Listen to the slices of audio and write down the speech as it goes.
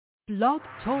Blog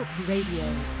Talk Radio.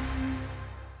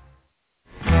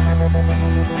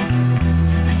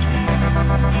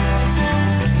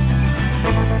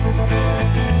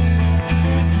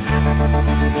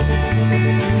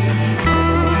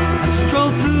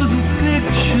 Stroll through the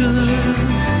pictures,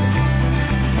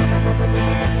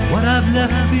 what I've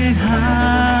left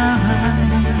behind.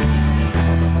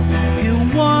 Feel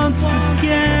once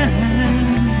again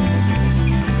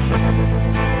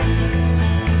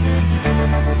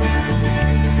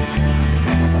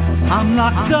I'm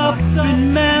locked up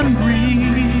in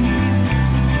memories,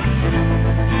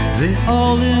 they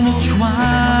all intertwine.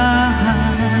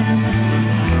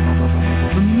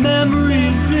 The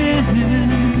memories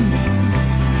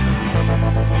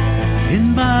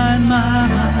in my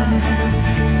mind.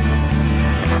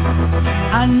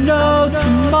 I know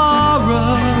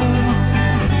tomorrow,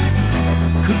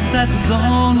 'cause that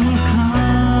dawn will come.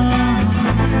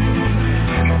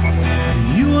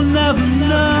 You will never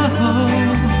know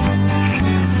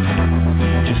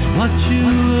just what you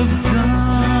have done.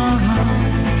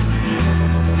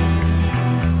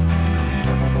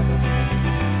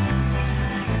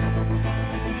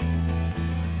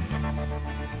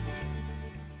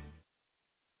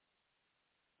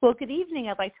 Well, good evening.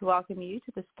 I'd like to welcome you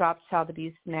to the Stop Child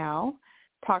Abuse Now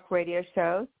talk radio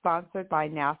show sponsored by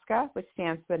NAASCA, which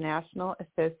stands for the National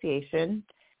Association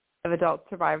of Adult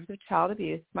Survivors of Child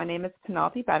Abuse. My name is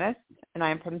Penelope Bennis, and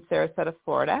I am from Sarasota,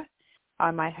 Florida.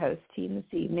 On my host team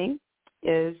this evening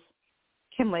is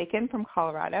Kim Lakin from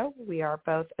Colorado. We are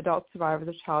both adult survivors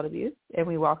of child abuse, and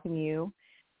we welcome you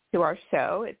to our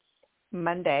show. It's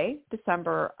Monday,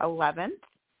 December 11th,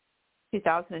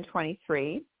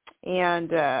 2023.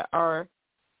 And our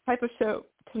type of show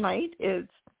tonight is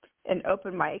an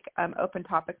open mic, open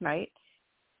topic night.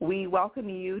 We welcome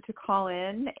you to call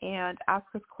in and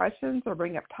ask us questions or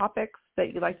bring up topics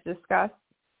that you'd like to discuss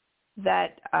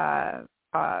that are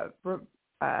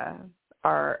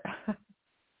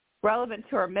relevant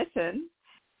to our mission,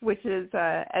 which is,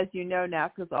 as you know,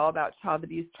 NAASCA is all about child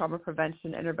abuse, trauma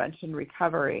prevention, intervention,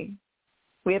 recovery.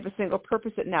 We have a single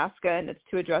purpose at NAASCA, and it's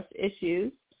to address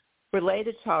issues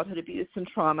related to childhood abuse and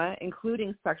trauma,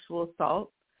 including sexual assault,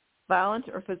 violent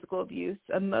or physical abuse,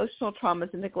 emotional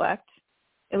traumas and neglect,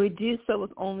 and we do so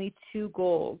with only two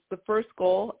goals. The first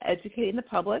goal, educating the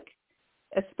public,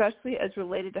 especially as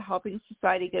related to helping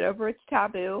society get over its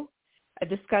taboo of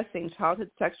discussing childhood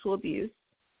sexual abuse,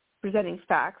 presenting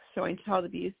facts showing child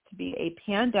abuse to be a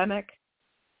pandemic,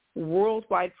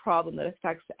 worldwide problem that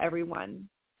affects everyone.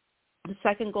 The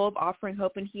second goal of offering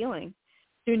hope and healing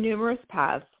through numerous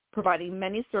paths, providing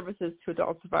many services to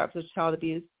adult survivors of child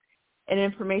abuse and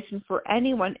information for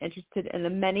anyone interested in the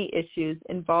many issues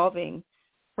involving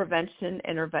prevention,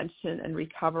 intervention, and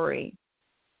recovery.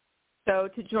 So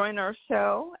to join our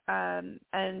show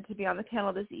and to be on the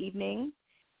panel this evening,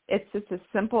 it's just a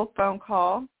simple phone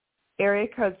call, area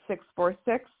code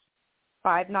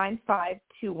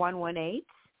 646-595-2118.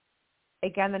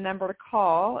 Again, the number to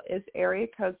call is area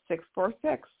code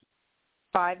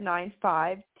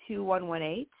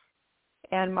 646-595-2118.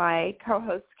 And my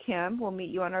co-host, Kim, will meet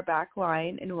you on our back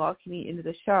line and welcome you into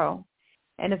the show.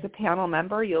 And as a panel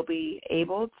member, you'll be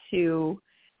able to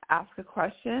ask a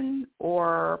question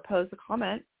or pose a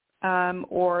comment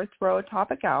or throw a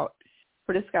topic out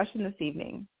for discussion this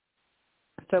evening.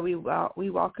 So we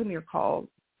welcome your calls.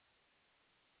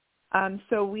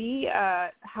 So we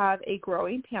have a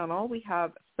growing panel. We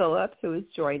have Philip, who has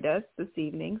joined us this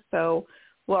evening. So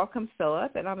welcome,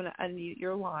 Philip, and I'm going to unmute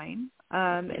your line.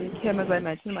 And Kim, as I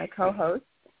mentioned, my co-host.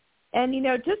 And,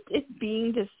 just it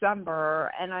being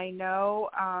December, and I know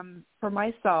for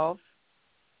myself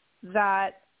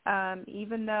that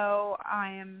even though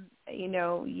I am,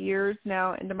 years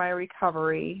now into my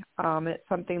recovery, it's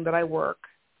something that I work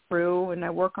through and I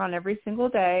work on every single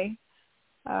day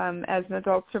as an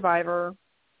adult survivor.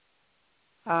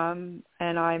 And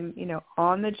I'm,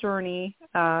 on the journey.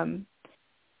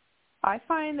 I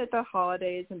find that the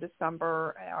holidays in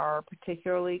December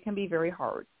can be very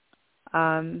hard,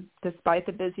 despite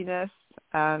the busyness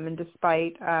and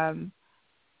despite some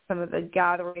of the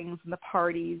gatherings and the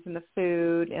parties and the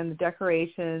food and the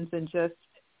decorations and just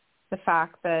the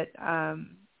fact that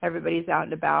everybody's out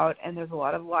and about and there's a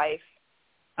lot of life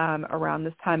around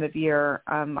this time of year.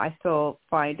 I still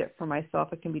find it for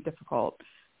myself, it can be difficult.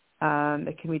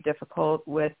 It can be difficult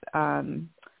with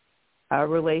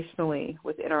relationally,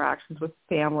 with interactions with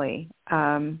family,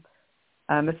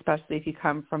 especially if you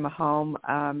come from a home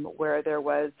where there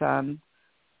was,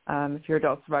 if you're an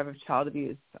adult survivor of child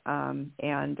abuse, and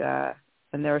there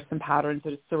are some patterns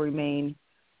that still remain,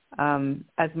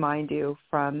 as mine do,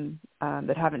 from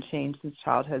that haven't changed since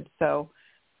childhood. So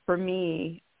for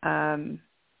me,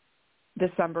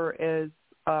 December is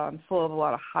full of a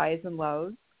lot of highs and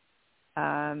lows.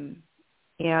 And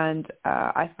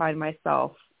I find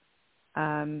myself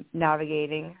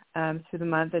navigating through the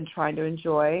month and trying to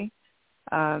enjoy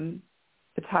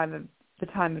the time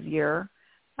of year,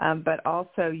 but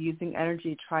also using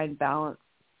energy to try and balance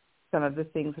some of the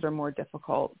things that are more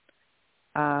difficult.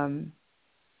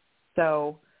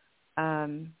 So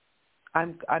I'm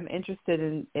interested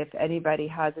in if anybody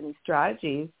has any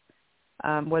strategies,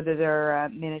 whether they're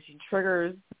managing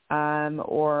triggers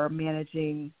or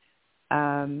managing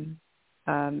some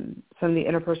of the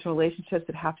interpersonal relationships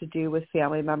that have to do with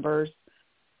family members.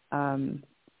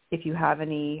 If you have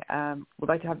any, would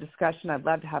like to have a discussion, I'd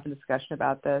love to have a discussion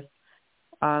about this,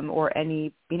 or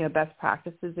any, best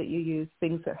practices that you use,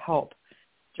 things that help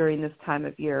during this time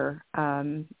of year,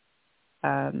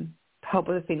 help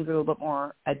with the things that are a little bit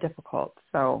more difficult.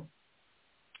 So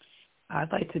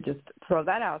I'd like to just throw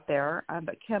that out there.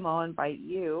 But Kim, I'll invite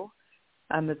you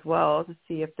as well to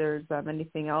see if there's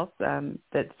anything else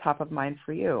that's top of mind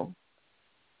for you.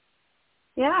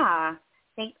 Yeah.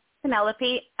 Thanks,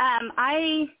 Penelope.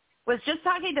 I was just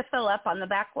talking to Philip on the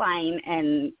back line,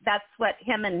 and that's what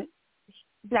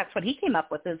he came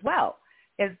up with as well,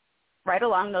 is right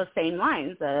along those same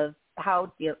lines of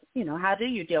how do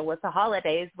you deal with the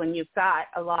holidays when you've got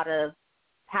a lot of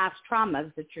past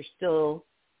traumas that you're still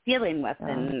dealing with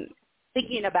and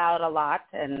thinking about a lot.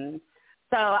 And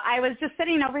so I was just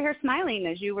sitting over here smiling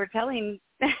as you were telling,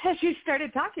 as you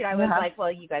started talking. I was like,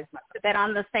 well, you guys must have been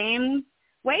on the same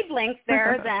wavelength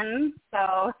there then.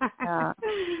 So that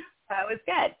was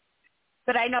good.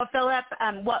 But I know Philip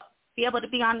won't be able to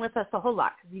be on with us a whole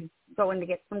lot because he's going to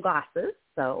get some glasses.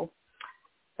 So,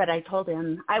 but I told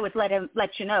him I would let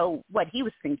you know what he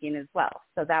was thinking as well.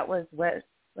 So that was what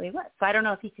he was. So I don't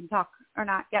know if he can talk or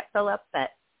not yet, Philip, but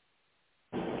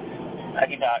I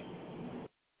can talk.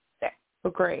 There. Oh,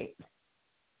 great.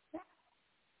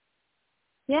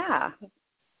 Yeah.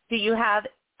 Do you have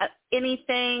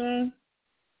anything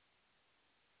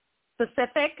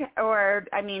specific, or,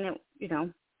 I mean,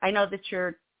 I know that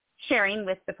you're sharing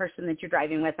with the person that you're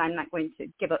driving with. I'm not going to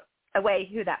give away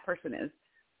who that person is,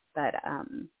 but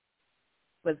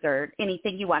was there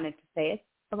anything you wanted to say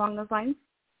along those lines?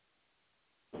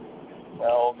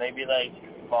 Well, maybe like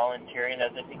volunteering,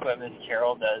 as I think what Miss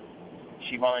Carol does.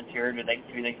 She volunteered with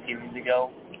 2 Thanksgivings ago,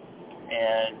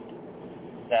 and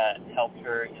that helped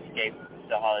her escape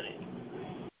the holidays.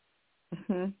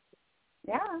 Mm-hmm.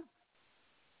 Yeah.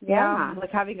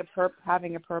 Like having a purpose.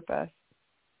 Having a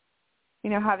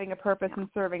purpose and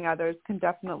serving others can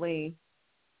definitely,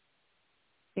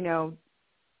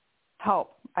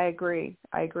 help. I agree.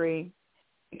 We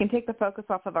can take the focus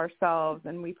off of ourselves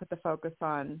and we put the focus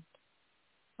on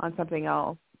something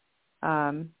else,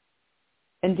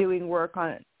 and doing work on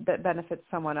it that benefits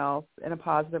someone else in a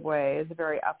positive way is a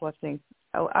very uplifting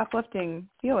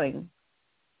feeling,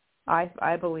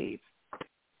 I believe.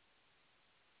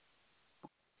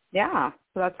 Yeah.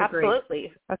 So that's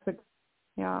absolutely.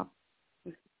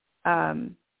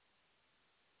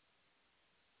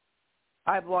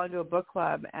 I belong to a book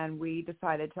club, and we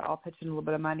decided to all pitch in a little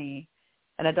bit of money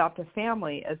and adopt a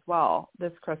family as well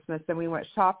this Christmas. And we went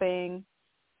shopping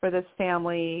for this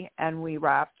family, and we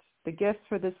wrapped the gifts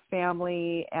for this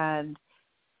family, and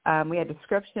we had a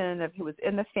description of who was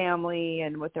in the family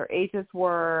and what their ages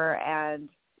were, and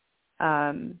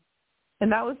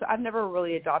that was, I've never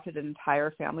really adopted an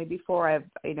entire family before. I've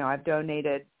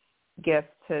donated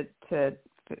gifts to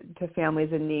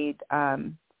families in need,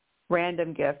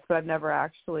 random gifts, but I've never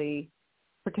actually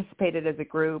participated as a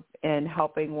group in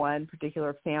helping one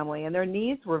particular family. And their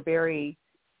needs were very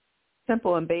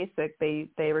simple and basic.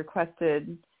 They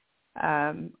requested,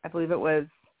 I believe it was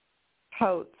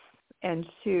coats and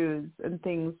shoes and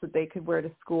things that they could wear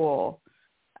to school.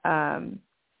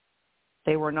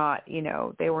 They were not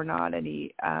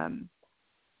any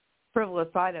frivolous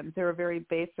items. They were very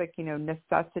basic,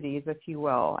 necessities, if you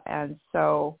will. And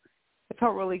so it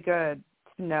felt really good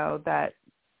to know that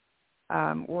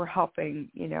we're helping,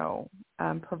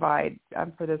 provide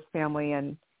for this family,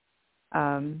 and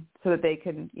so that they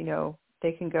can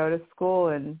go to school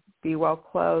and be well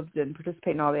clothed and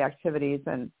participate in all the activities.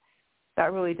 And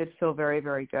that really did feel very,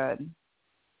 very good.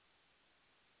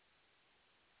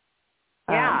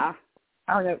 Yeah.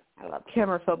 I don't know, Kim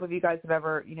or Philip, if you guys have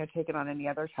ever, taken on any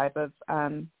other type of,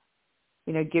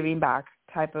 giving back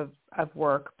type of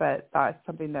work, but that's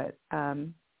something that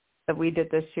that we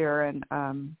did this year. And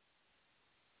I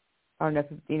don't know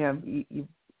if,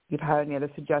 you've had any other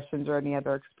suggestions or any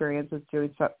other experiences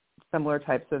doing similar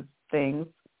types of things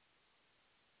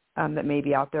that may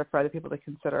be out there for other people to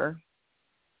consider.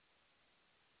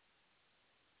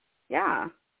 Yeah.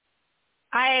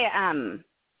 I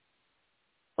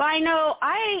know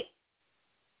I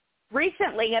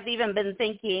recently have even been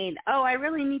thinking, I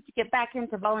really need to get back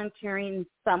into volunteering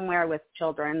somewhere with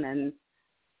children.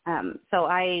 And so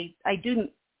I do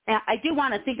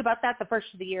want to think about that the first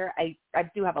of the year. I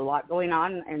do have a lot going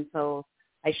on, and so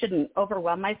I shouldn't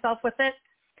overwhelm myself with it.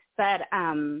 But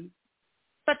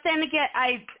then again,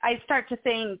 I start to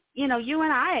think, you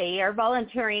and I are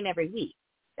volunteering every week,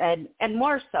 and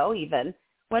more so even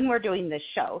when we're doing this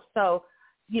show. So,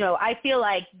 I feel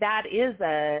like that is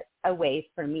a way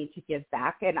for me to give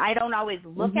back. And I don't always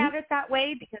look at it that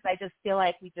way because I just feel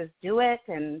like we just do it.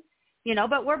 And,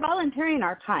 but we're volunteering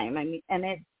our time. I mean, and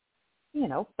it,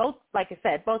 both, like I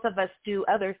said, both of us do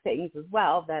other things as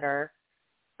well that are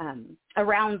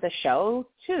around the show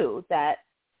too, that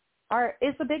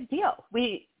is a big deal.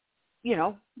 We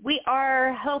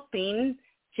are helping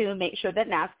to make sure that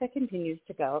NAASCA continues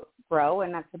to grow,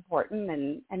 and that's important,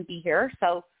 and be here.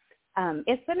 So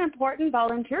it's an important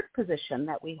volunteer position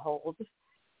that we hold.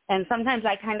 And sometimes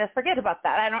I kind of forget about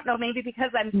that. I don't know, maybe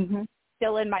because I'm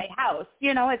still in my house.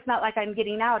 It's not like I'm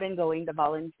getting out and going to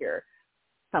volunteer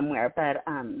somewhere. But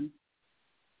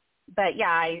yeah,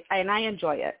 I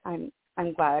enjoy it.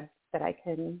 I'm glad that I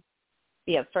can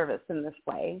be of service in this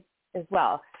way as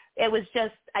well. It was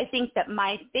just, I think that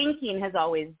my thinking has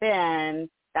always been,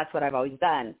 that's what I've always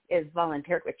done, is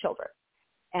volunteered with children.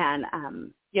 And,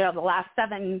 the last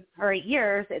 7 or 8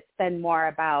 years, it's been more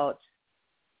about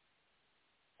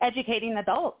educating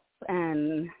adults.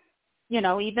 And,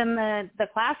 even the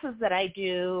classes that I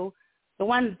do, the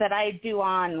ones that I do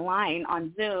online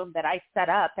on Zoom that I set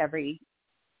up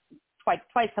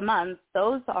twice a month,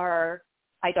 those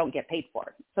I don't get paid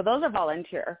for. So those are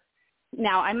volunteer.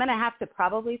 Now, I'm going to have to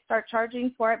probably start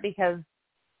charging for it because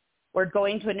we're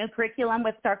going to a new curriculum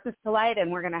with Darkness to Light,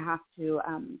 and we're going to have to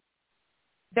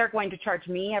they're going to charge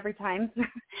me every time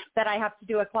that I have to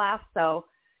do a class. So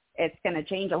it's going to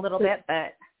change a little bit,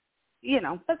 but,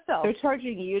 but still. They're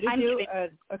charging you to do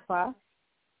a class?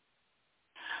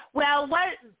 Well,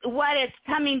 what it's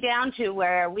coming down to,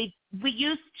 where we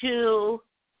used to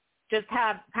just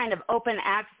have kind of open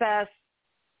access,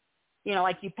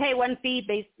 like you pay one fee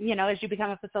as you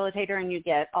become a facilitator, and you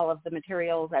get all of the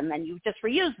materials, and then you just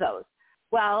reuse those.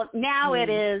 Well, now it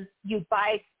is you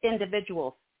buy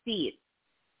individual seats.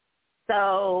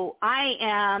 So I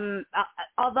am,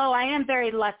 although I am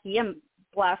very lucky and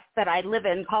blessed that I live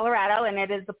in Colorado, and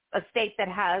it is a state that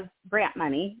has grant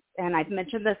money, and I've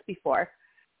mentioned this before.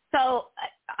 So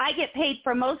I get paid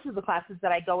for most of the classes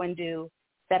that I go and do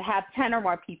that have 10 or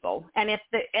more people, and it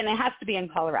has to be in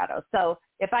Colorado. So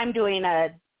if I'm doing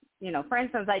for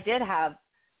instance, I did have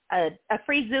a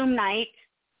free Zoom night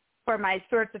for my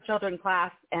Stewards of Children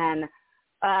class, and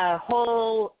a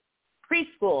whole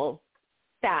preschool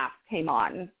staff came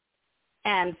on.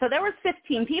 And so there was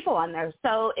 15 people on there.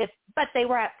 So but they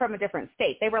were from a different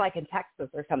state. They were like in Texas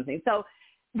or something. So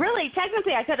really,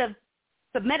 technically, I could have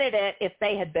submitted it if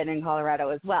they had been in Colorado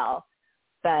as well.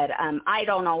 But I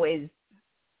don't always,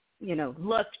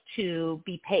 look to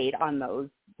be paid on those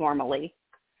normally.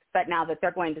 But now that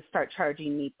they're going to start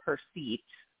charging me per seat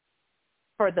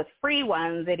for the free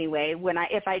ones anyway,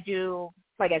 if I do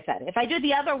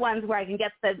the other ones where I can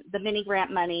get the mini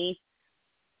grant money,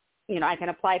 I can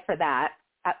apply for that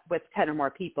with 10 or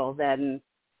more people, then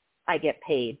I get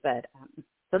paid. But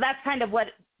so that's kind of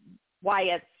why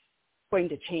it's going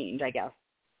to change, I guess,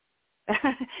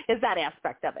 is that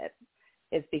aspect of it,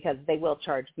 is because they will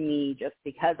charge me just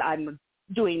because I'm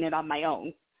doing it on my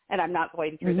own and I'm not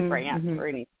going through the grant or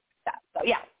anything like that. So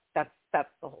yeah, that's the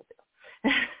whole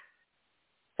deal.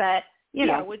 But a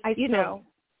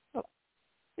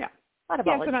lot of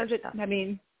volunteer stuff. I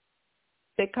mean,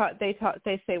 they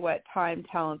say what time,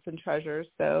 talents, and treasures.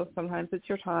 So sometimes it's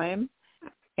your time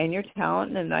and your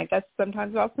talent, and I guess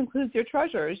sometimes it also includes your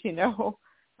treasures.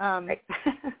 Right.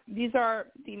 These are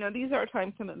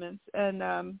time commitments, and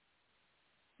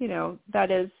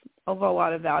that is of a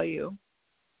lot of value.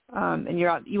 And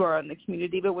you are in the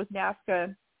community, but with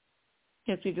NAASCA,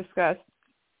 as we discussed,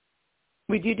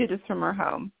 we do this from our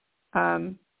home,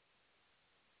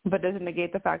 but doesn't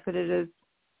negate the fact that it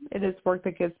is work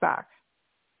that gives back.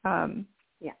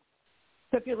 Yeah.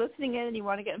 So if you're listening in and you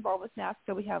want to get involved with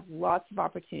NAASCA, we have lots of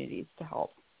opportunities to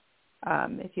help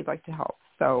if you'd like to help.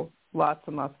 So lots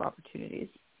and lots of opportunities.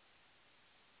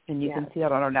 And you can see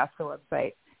that on our NAASCA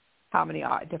website, how many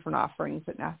different offerings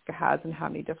that NAASCA has and how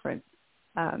many different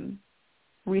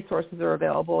resources are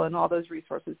available. And all those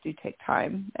resources do take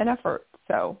time and effort.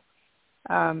 So,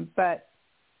 but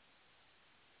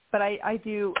I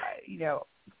do,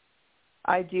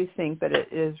 I do think that it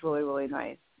is really, really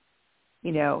nice,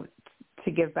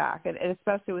 to give back, and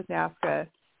especially with NAASCA.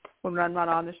 When I'm not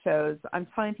on the shows, I'm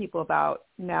telling people about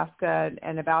NAASCA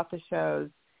and about the shows,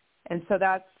 and so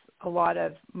that's a lot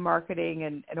of marketing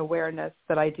and awareness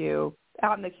that I do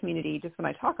out in the community just when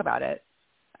I talk about it.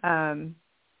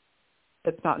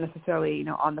 It's not necessarily,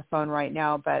 on the phone right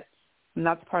now, but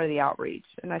that's part of the outreach.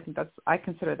 And I think I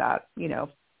consider that,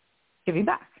 giving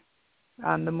back.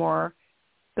 The more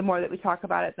that we talk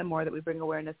about it, the more that we bring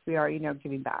awareness, we are,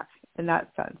 giving back in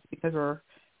that sense, because we're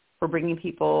bringing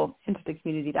people into the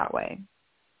community that way.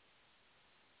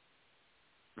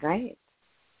 Right.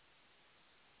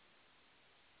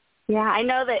 Yeah, I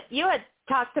know that you had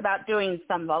talked about doing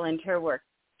some volunteer work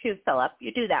too, Philip.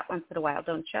 You do that once in a while,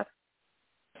 don't you?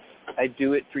 I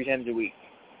do it 3 times a week.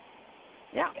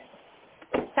 Yeah.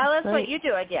 Tell us what you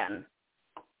do again.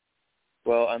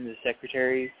 Well, I'm the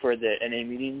secretary for the NA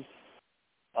meetings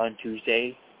on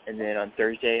Tuesday, and then on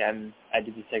Thursday I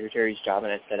do the secretary's job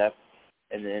and I set up,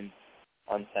 and then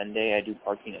on Sunday I do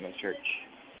parking at my church.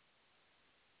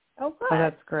 Oh, good. Oh,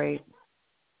 that's great.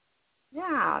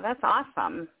 Yeah, that's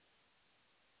awesome.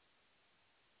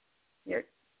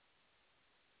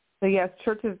 So yes,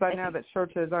 churches. I know that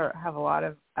churches have a lot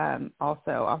of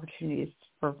also opportunities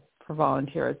for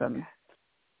volunteerism.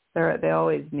 They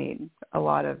always need a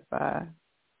lot of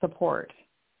support,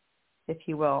 if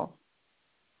you will.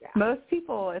 Yeah. Most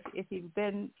people, if you've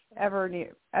been ever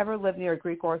lived near a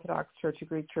Greek Orthodox church, a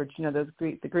Greek church,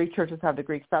 the Greek churches have the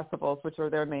Greek festivals, which are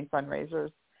their main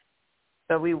fundraisers.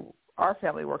 So our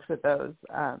family works with those.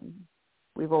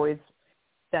 We've always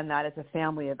done that as a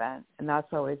family event, and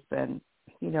that's always been,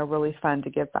 really fun to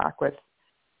give back with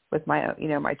my,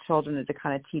 my children, and to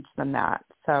kind of teach them that.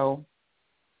 So,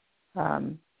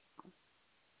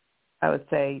 I would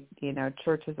say,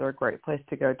 churches are a great place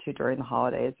to go to during the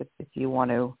holidays if you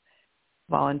want to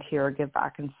volunteer or give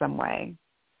back in some way.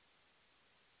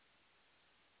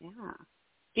 Yeah.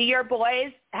 Do your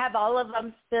boys, have all of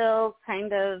them still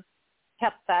kind of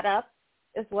kept that up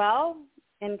as well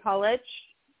in college,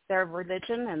 their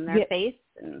religion and their faith?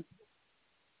 And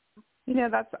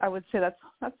I would say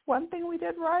that's one thing we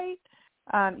did right.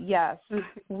 Yes,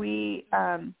 we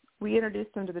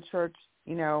introduced them to the church,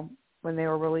 when they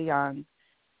were really young,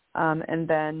 and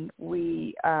then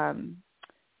we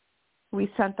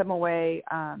sent them away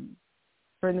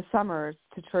during the summers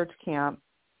to church camp,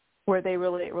 where they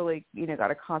really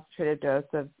got a concentrated dose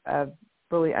of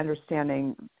really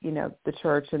understanding the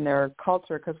church and their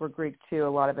culture, because we're Greek too. A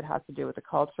lot of it has to do with the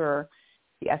culture,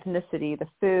 the ethnicity, the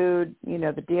food,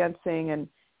 the dancing, and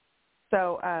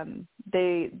so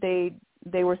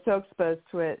they were so exposed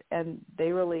to it, and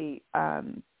they really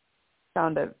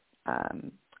found a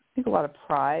lot of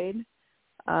pride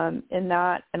in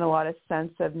that, and a lot of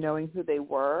sense of knowing who they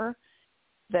were.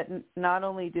 That not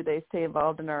only do they stay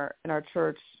involved in our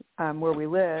church where we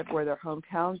live, where their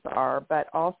hometowns are, but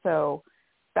also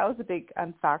that was a big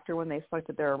factor when they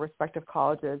selected their respective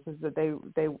colleges, is that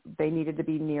they needed to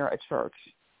be near a church,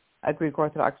 a Greek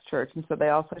Orthodox church, and so they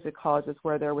all selected colleges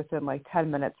where they're within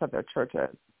 10 minutes of their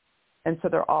churches, and so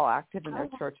they're all active in their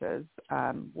churches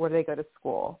where they go to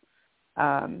school.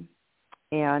 And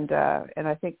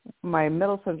I think my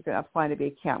middle son's going to apply to be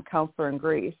a camp counselor in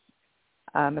Greece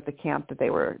at the camp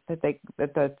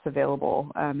that's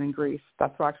available in Greece.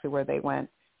 That's actually where they went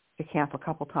to camp a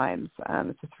couple times.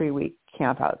 It's a 3-week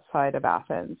camp outside of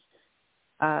Athens.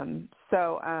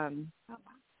 So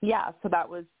that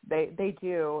was they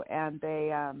do, and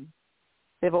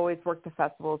they've always worked the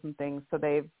festivals and things. So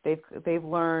they've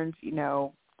learned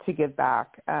to give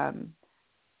back. And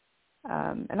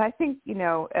I think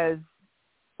as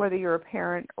whether you're a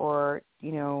parent or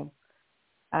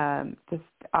just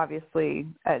obviously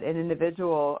an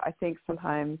individual, I think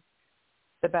sometimes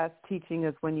the best teaching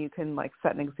is when you can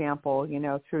set an example,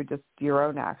 through just your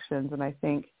own actions. And I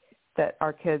think that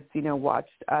our kids,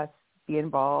 watched us be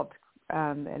involved,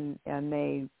 and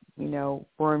they,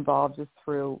 were involved just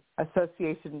through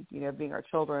association, being our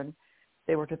children.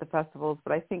 They worked at the festivals.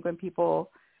 But I think when people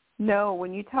know,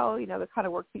 when you tell, the kind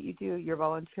of work that you do, your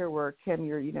volunteer work, Kim,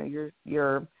 your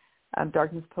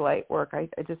darkness to light work, I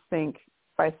just think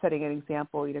by setting an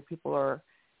example, people are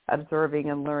observing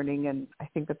and learning, and I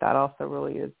think that also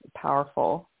really is a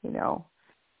powerful,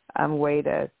 way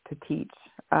to teach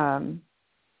and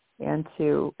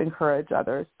to encourage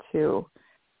others to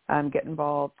get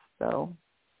involved. So,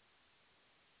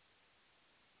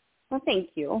 well, thank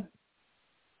you.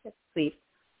 That's sweet.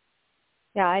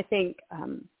 Yeah, I think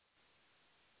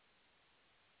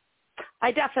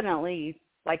I definitely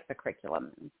like the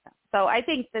curriculum and stuff. So I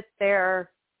think that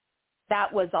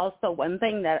that was also one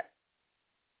thing that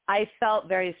I felt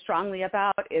very strongly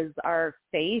about, is our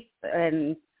faith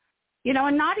and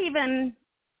and not even,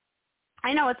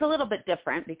 I know it's a little bit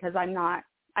different because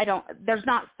there's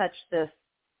not such this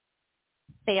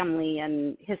family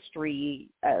and history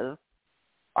of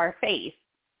our faith.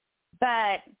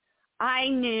 But I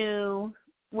knew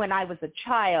when I was a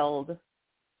child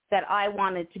that I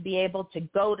wanted to be able to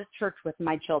go to church with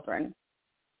my children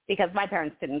because my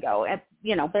parents didn't go. And,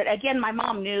 but again, my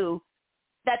mom knew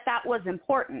that was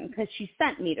important because she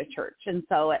sent me to church. And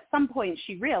so at some point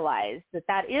she realized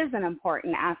that is an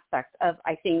important aspect of,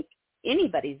 I think,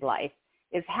 anybody's life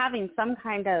is having some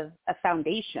kind of a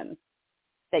foundation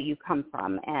that you come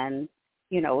from. And,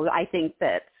 I think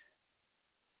that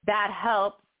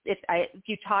helps. If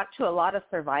you talk to a lot of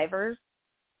survivors,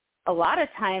 a lot of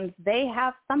times they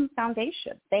have some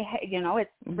foundation.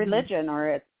 It's religion or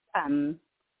it's, I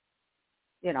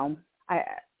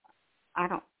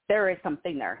don't, there is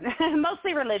something there.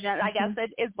 Mostly religion, I guess,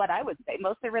 is what I would say,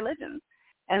 mostly religion.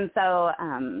 And so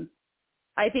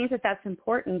I think that's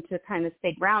important to kind of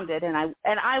stay grounded. And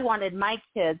I wanted my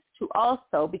kids to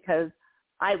also, because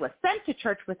I was sent to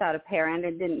church without a parent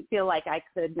and didn't feel like I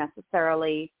could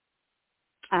necessarily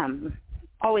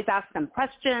always ask them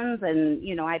questions. And,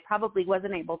 I probably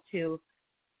wasn't able to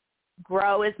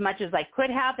grow as much as I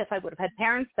could have if I would have had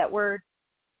parents that were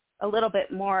a little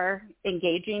bit more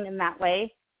engaging in that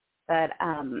way. But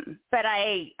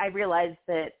I realized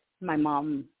that my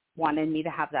mom wanted me to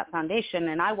have that foundation,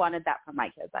 and I wanted that for my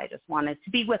kids. I just wanted to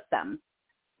be with them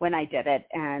when I did it.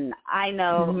 And I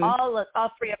know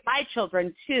all three of my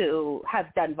children, too,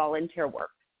 have done volunteer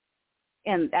work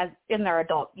in their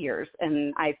adult years.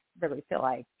 And I really feel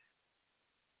like,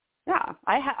 yeah,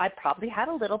 I probably had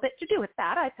a little bit to do with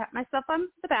that. I pat myself on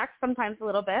the back sometimes a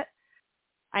little bit.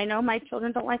 I know my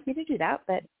children don't like me to do that,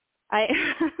 but I do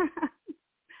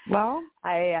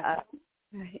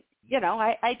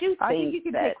think I think you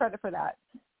can take credit for that.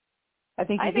 I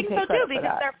think so too,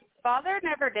 because their father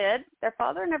never did. Their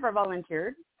father never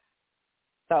volunteered.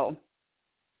 So,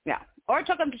 yeah, or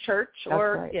took them to church. That's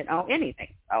or right.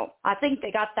 Anything. So I think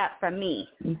they got that from me,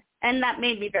 and that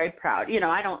made me very proud.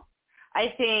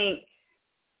 I think,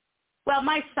 well,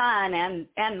 my son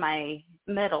and my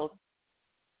middle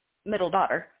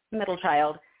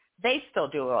child, they still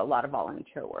do a lot of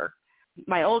volunteer work.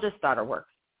 My oldest daughter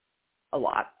works a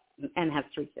lot and has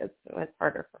 3 kids, so it's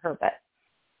harder for her. But,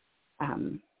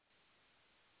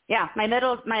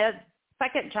 my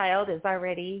second child is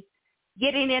already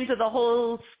getting into the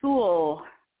whole school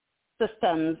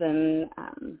systems and,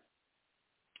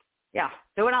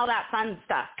 doing all that fun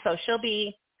stuff. So she'll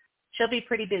be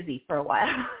pretty busy for a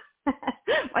while.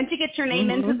 Once you get your name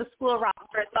into the school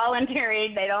roster, it's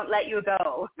volunteering. They don't let you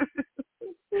go.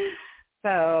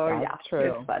 So that's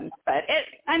true. It's fun. But it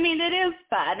is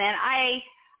fun, and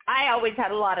I always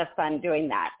had a lot of fun doing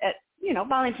that.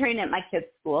 Volunteering at my kids'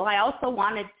 school. I also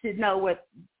wanted to know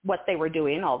what they were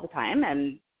doing all the time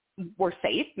and were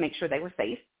safe, make sure they were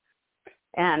safe.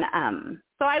 And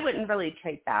so I wouldn't really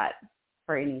trade that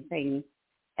for anything.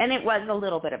 And it was a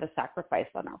little bit of a sacrifice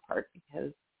on our part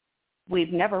because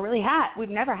we've never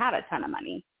had a ton of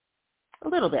money. A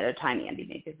little bit of tiny Andy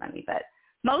making money, but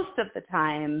most of the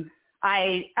time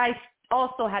I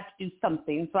also had to do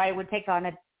something. So I would take on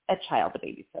a child, a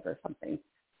babysitter or something,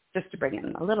 just to bring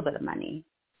in a little bit of money.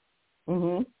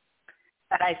 Mm-hmm.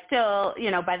 But I still,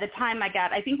 by the time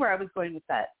I think where I was going with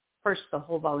that first, the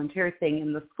whole volunteer thing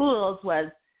in the schools was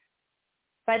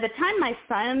by the time my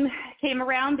son came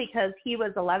around, because he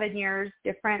was 11 years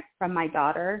different from my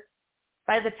daughter,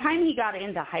 by the time he got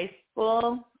into high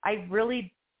school, I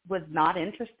really was not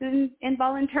interested in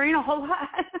volunteering a whole lot.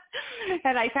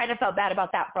 And I kind of felt bad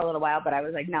about that for a little while, but I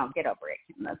was like, no, get over it,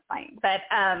 Kim, that's fine. But,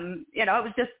 it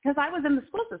was just because I was in the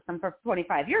school system for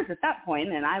 25 years at that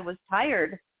point, and I was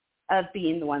tired of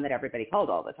being the one that everybody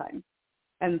called all the time.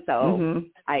 And so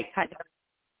I kind of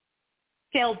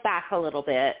scaled back a little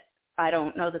bit. I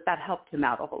don't know that helped him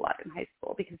out a whole lot in high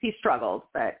school because he struggled,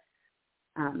 but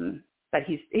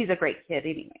he's a great kid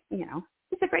anyway.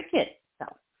 He's a great kid. So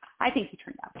I think he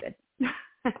turned out good.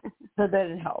 So that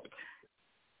it helped.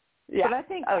 Yeah. But I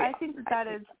think that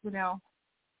is,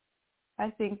 I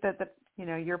think that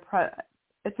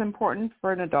it's important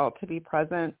for an adult to be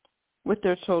present with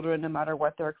their children no matter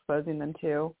what they're exposing them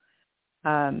to.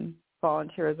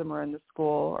 Volunteerism or in the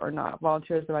school or not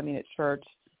volunteerism, I mean at church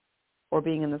or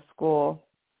being in the school.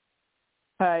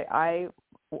 I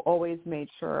always made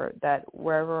sure that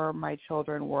wherever my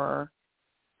children were,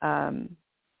 and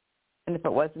if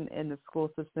it wasn't in the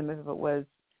school system, if it was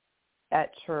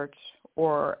at church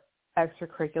or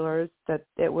extracurriculars, that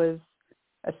it was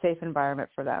a safe environment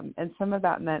for them. And some of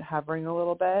that meant hovering a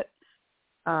little bit.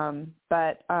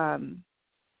 But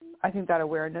I think that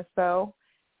awareness, though,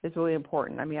 is really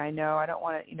important. I mean, I know I don't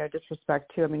want to,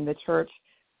 disrespect, too. I mean, the church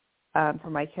for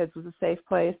my kids was a safe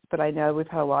place, but I know we've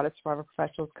had a lot of survivor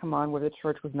professionals come on where the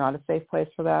church was not a safe place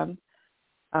for them.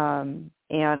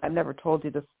 And I've never told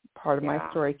you this part of my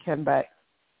story, Kim, but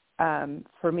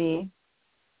for me,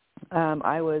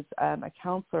 I was a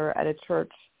counselor at a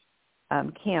church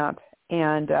camp,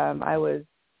 and I was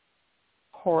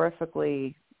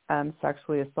horrifically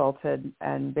sexually assaulted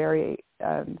and very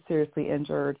seriously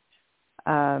injured.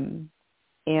 And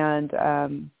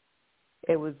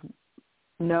it was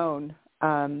known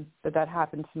that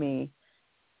happened to me,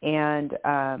 and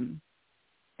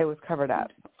it was covered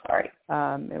up. Sorry.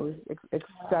 It was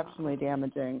exceptionally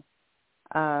damaging.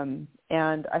 And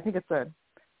I think it's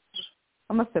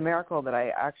almost a miracle that I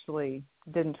actually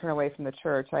didn't turn away from the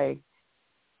church. I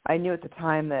knew at the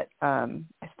time that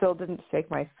I still didn't shake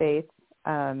my faith,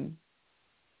 or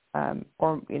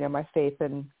my faith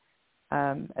in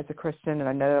as a Christian. And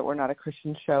I know that we're not a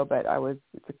Christian show, but I'm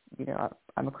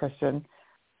a Christian.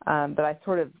 But I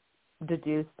sort of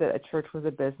deduced that a church was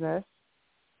a business,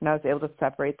 and I was able to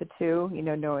separate the two.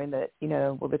 Knowing that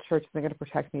the church isn't going to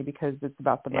protect me because it's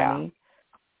about the money.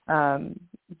 So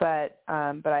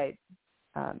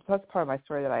that's part of my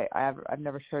story that I've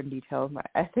never shared in detail.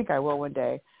 I think I will one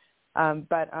day.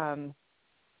 But I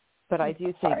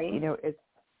do think, it's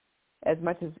as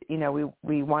much as,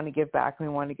 we want to give back and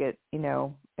we want to get,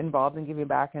 involved in giving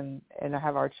back and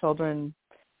have our children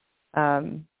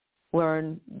learn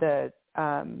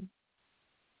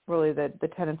really the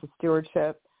tenets of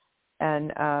stewardship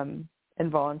and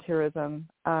volunteerism.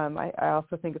 I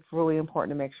also think it's really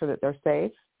important to make sure that they're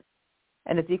safe.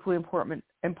 And it's equally important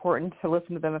to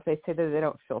listen to them if they say that they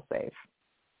don't feel safe.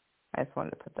 I just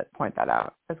wanted to point that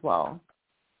out as well.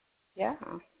 Yeah,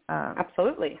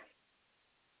 absolutely.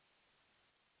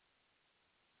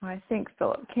 I think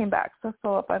Philip came back. So,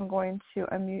 Philip, I'm going to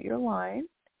unmute your line.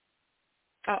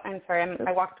 Oh, I'm sorry.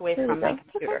 I walked away from my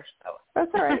computer. So. That's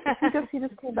all right. He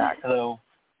just came back. Hello.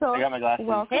 So, I got my glasses.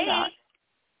 Welcome back.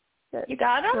 You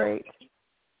got them? Great.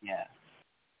 Yeah.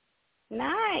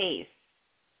 Nice.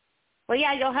 Well,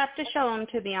 yeah, you'll have to show them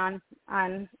to me on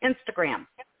Instagram.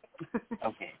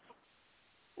 Okay.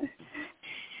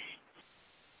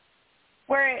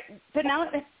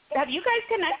 Have you guys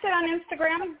connected on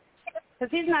Instagram?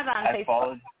 Because he's not on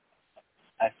Facebook.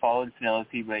 I followed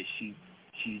Penelope, but I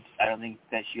don't think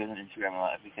that she goes on Instagram a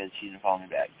lot because she didn't follow me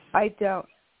back. I don't.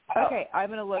 Okay,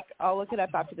 I'll look it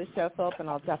up after the show, Philip, and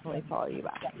I'll definitely follow you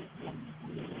back.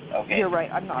 Okay. You're right.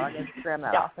 I'm not on Instagram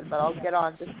that often, but I'll get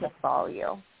on just to follow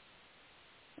you.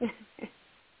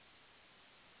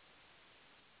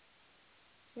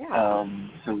 Yeah.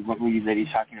 So what were you ladies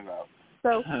talking about?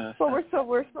 So, we're still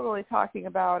really talking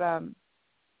about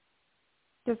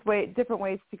just different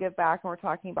ways to give back, and we're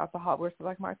talking about the holidays.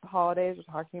 We're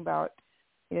talking about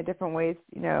different ways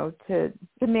to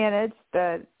manage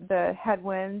the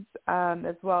headwinds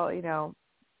as well. The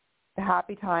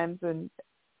happy times in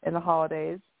the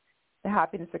holidays, the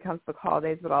happiness that comes with the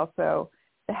holidays, but also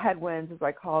the headwinds, as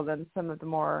I call them, some of the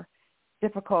more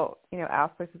difficult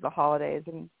aspects of the holidays.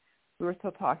 And we were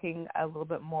still talking a little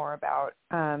bit more about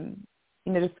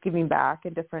just giving back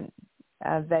in different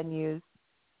venues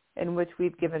in which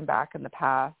we've given back in the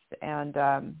past. And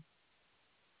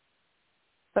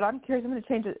but I'm curious. I'm going to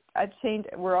change it.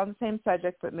 We're on the same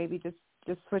subject, but maybe just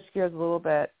switch gears a little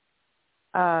bit.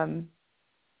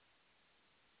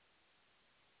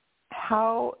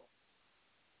 How,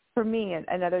 for me,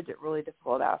 another really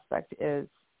difficult aspect is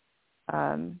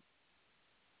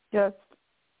just,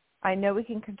 I know we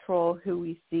can control who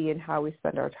we see and how we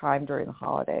spend our time during the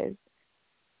holidays.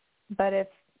 But if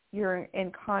you're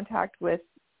in contact with,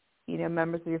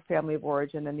 members of your family of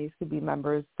origin, and these could be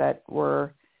members that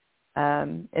were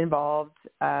involved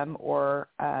or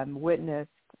witnessed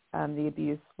the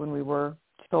abuse when we were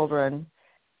children,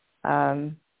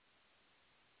 for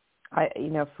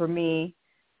me,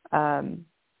 some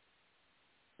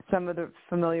of the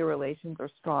familiar relations are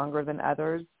stronger than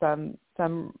others. Some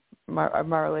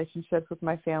my relationships with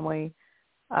my family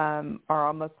are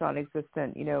almost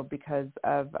non-existent, because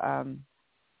of,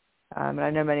 and I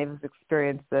know many of us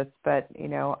experienced this, but,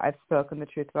 I've spoken the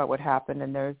truth about what happened,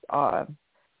 and there's some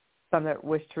that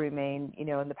wish to remain, in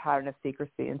the pattern of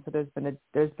secrecy, and so there's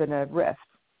been a rift.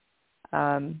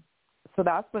 So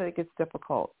that's when it gets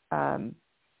difficult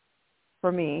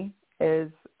for me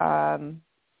is, when,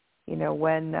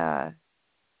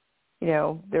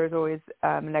 there's always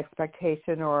an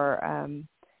expectation or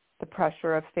the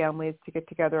pressure of families to get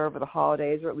together over the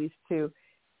holidays, or at least to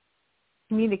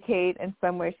communicate in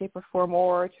some way, shape, or form,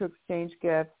 or to exchange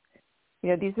gifts.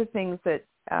 These are things that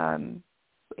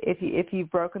if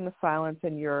you've broken the silence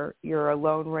and you're a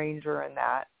lone ranger in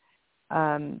that,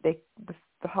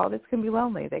 the holidays can be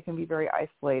lonely. They can be very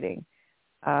isolating.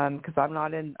 Because I'm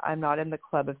not in the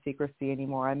club of secrecy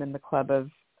anymore. I'm in the club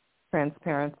of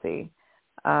transparency.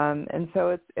 And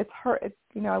so it's hard.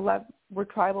 We're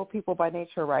tribal people by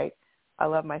nature, right? I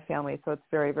love my family, so it's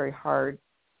very, very hard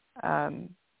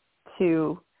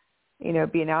to,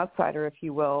 be an outsider, if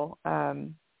you will,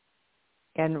 and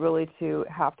really to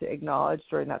have to acknowledge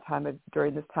during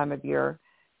this time of year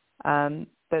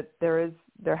that there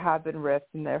have been rifts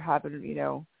and there have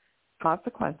been,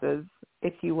 consequences,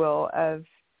 if you will, of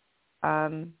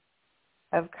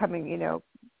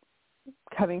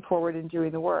coming forward and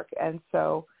doing the work. And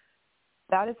so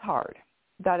that is hard.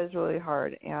 That is really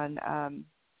hard and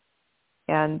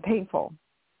painful,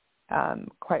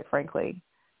 quite frankly,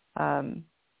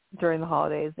 during the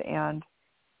holidays. And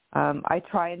I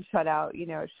try and shut out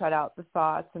the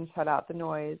thoughts and shut out the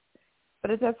noise,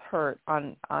 but it does hurt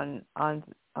on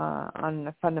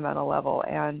a fundamental level.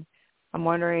 And I'm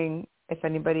wondering if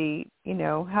anybody,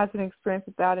 has an experience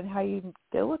with that and how you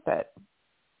deal with it.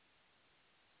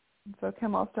 So,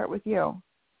 Kim, I'll start with you.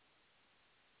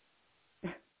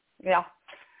 Yeah.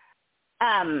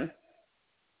 The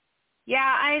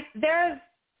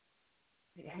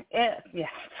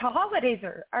holidays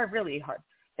are really hard.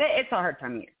 It's a hard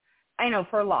time of year. I know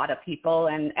for a lot of people,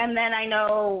 and then I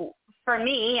know for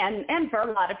me and for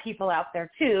a lot of people out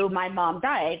there too, my mom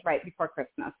died right before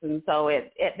Christmas, and so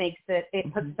it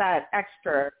puts that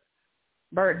extra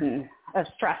burden of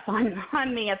stress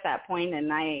on me at that point,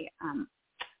 and I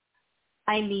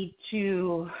need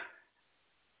to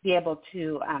be able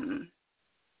to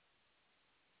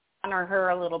honor her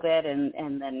a little bit,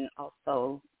 and then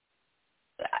also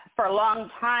for a long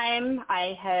time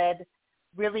I had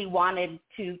really wanted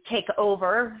to take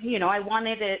over.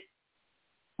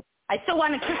 I still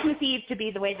wanted Christmas Eve to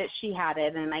be the way that she had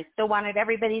it, and I still wanted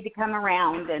everybody to come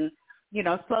around, and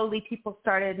slowly people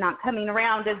started not coming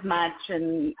around as much,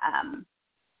 and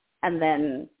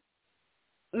then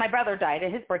my brother died,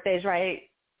 and his birthday's right.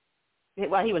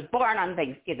 Well, he was born on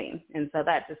Thanksgiving, and so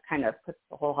that just kind of puts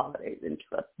the whole holidays into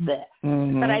a bit.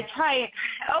 Mm-hmm. But I try,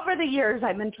 over the years,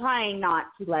 I've been trying not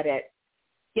to let it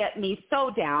get me so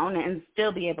down and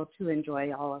still be able to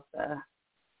enjoy all of the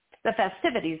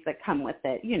festivities that come with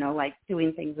it, like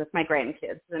doing things with my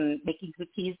grandkids and making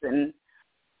cookies and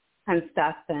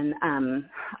stuff. And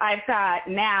I've got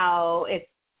now, it's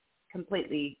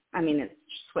completely, it's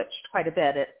switched quite a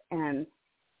bit. And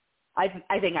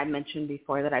I think I mentioned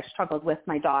before that I've struggled with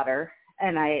my daughter,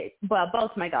 and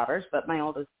both my daughters, but my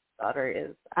oldest daughter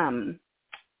is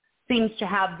seems to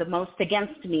have the most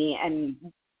against me and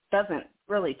doesn't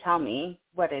really tell me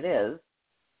what it is.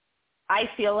 I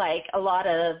feel like a lot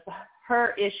of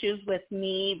her issues with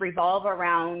me revolve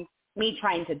around me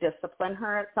trying to discipline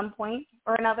her at some point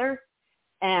or another,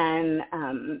 and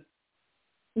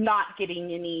not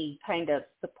getting any kind of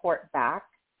support back.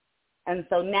 And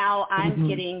so now I'm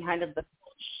getting kind of the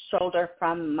shoulder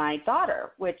from my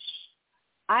daughter, which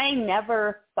I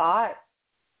never thought.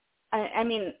 I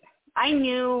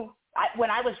knew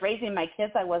when I was raising my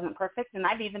kids, I wasn't perfect, and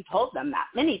I've even told them that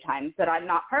many times that I'm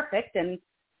not perfect, and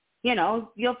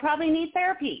you'll probably need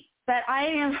therapy. But I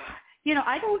am,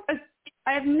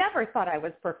 I've never thought I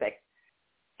was perfect,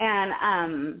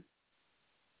 and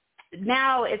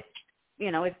now it's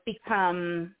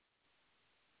become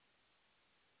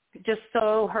just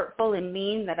so hurtful and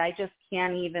mean that I just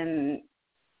can't even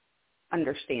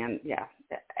understand. Yeah,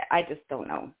 I just don't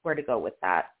know where to go with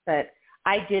that. But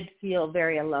I did feel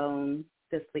very alone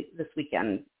this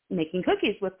weekend making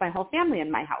cookies with my whole family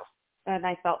in my house, and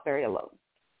I felt very alone.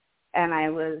 And I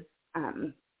was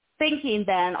thinking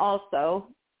then also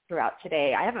throughout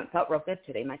today, I haven't felt real good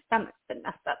today. My stomach's been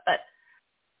messed up, but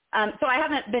so I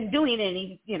haven't been doing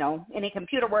any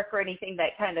computer work or anything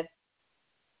that kind of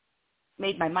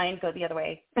made my mind go the other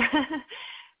way.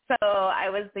 So I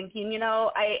was thinking,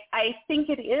 I think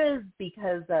it is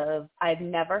because of I've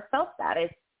never felt that.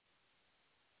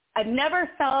 I've never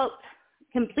felt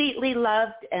completely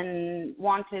loved and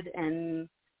wanted and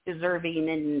deserving,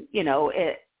 and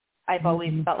I've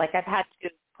always felt like I've had to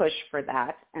push for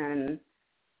that, and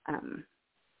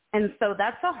so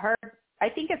that's I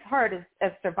think it's hard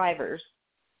as survivors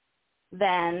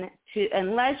then to,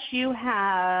 unless you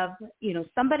have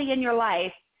somebody in your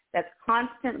life that's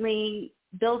constantly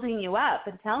building you up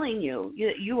and telling you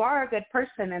you are a good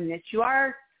person and that you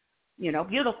are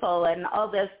beautiful and all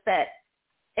this, that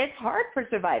it's hard for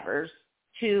survivors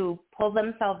to pull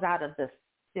themselves out of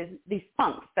these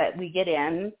funks that we get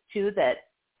into that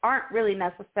aren't really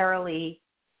necessarily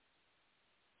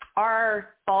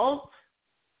our fault,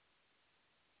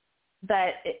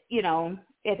 that,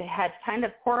 it had kind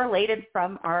of correlated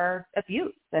from our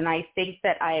abuse. And I think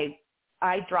that I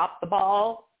dropped the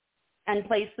ball in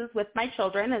places with my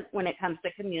children when it comes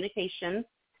to communication.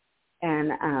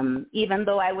 And even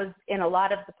though I was in a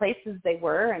lot of the places they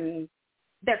were, and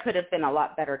there could have been a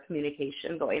lot better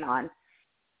communication going on,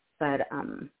 but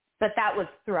that was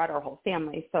throughout our whole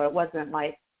family. So it wasn't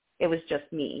like it was just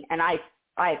me. And I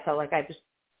felt like I was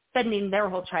spending their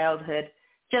whole childhood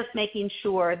just making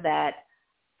sure that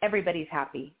everybody's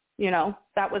happy.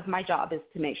 That was my job, is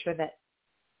to make sure that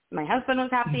my husband was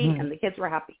happy and the kids were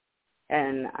happy.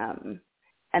 And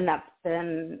that's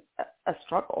been a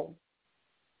struggle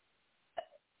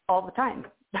all the time,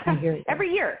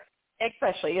 every year,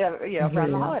 especially,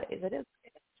 around the holidays. It is a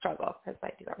struggle because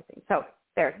I do everything. So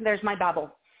there's my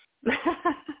babble.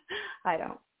 I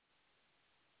don't.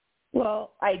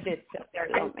 Well, I did feel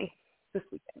very lonely this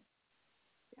weekend.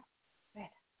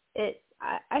 Yeah.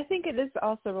 I think it is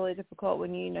also really difficult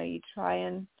when you try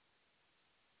and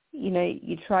you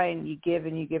give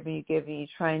and you give and you give and you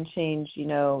try and change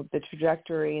the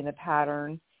trajectory and the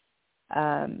pattern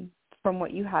from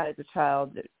what you had as a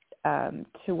child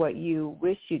to what you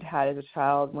wish you'd had as a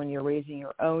child when you're raising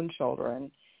your own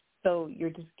children. So you're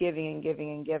just giving and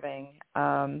giving and giving.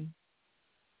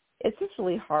 It's just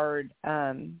really hard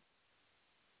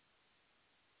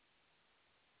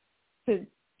to,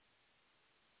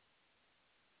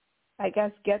 I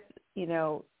guess, get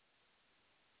to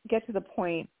the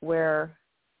point where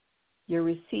you're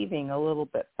receiving a little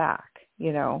bit back,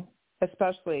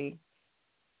 especially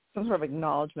some sort of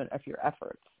acknowledgement of your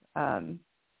efforts.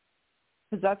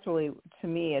 Because that's really, to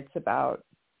me, it's about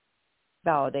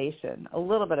validation, a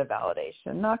little bit of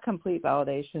validation, not complete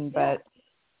validation, but,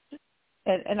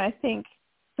 and I think,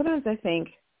 sometimes I think,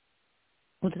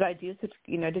 well, did I do such,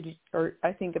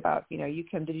 I think about, you,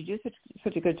 Kim, did you do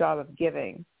such a good job of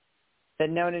giving that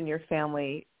no one in your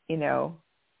family,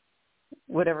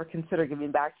 would ever consider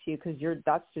giving back to you, because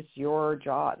that's just your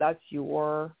job. That's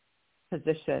your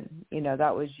position.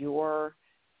 That was your,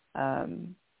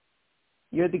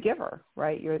 you're the giver,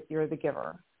 right? You're the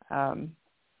giver.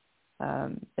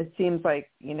 It seems like,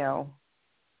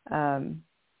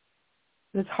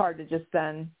 it's hard to just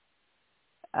then,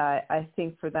 I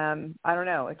think for them, I don't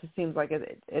know, it just seems like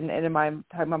it, and in my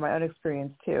talking about my own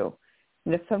experience too,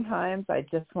 sometimes I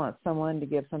just want someone to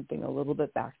give something a little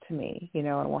bit back to me.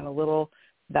 I want a little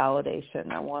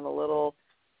validation. I want a little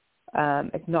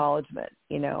acknowledgement,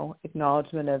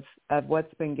 acknowledgement of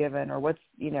what's been given, or what's,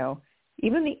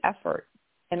 even the effort.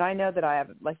 And I know that I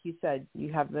haven't, like you said,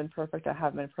 you haven't been perfect. I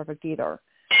haven't been perfect either.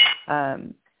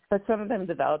 But sometimes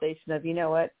the validation of,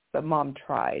 what, but Mom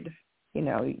tried.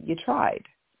 You tried.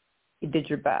 You did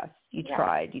your best. You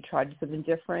tried. You tried something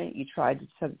different. You tried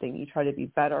to be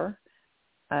better.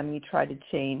 You tried to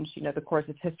change, the course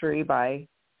of history by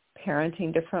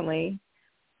parenting differently.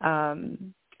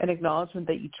 An acknowledgement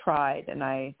that you tried. And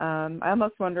I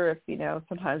almost wonder if,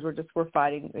 sometimes we're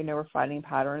fighting, we're fighting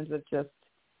patterns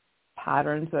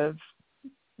of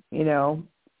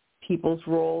people's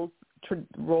roles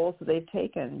that they've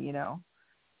taken,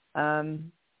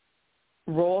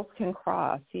 roles can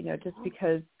cross, just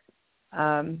because,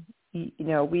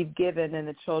 we've given and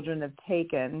the children have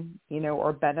taken,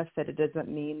 or benefited, doesn't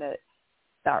mean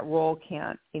that role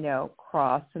can't,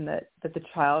 cross, and that the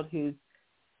child who's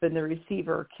been the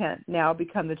receiver can't now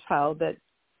become the child that,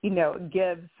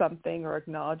 gives something or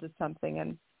acknowledges something.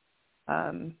 And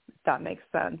that makes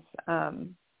sense.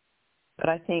 But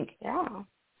I think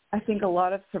a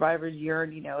lot of survivors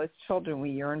yearn, as children, we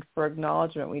yearned for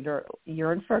acknowledgement. We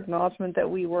yearned for acknowledgement that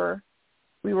we were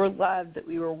loved, that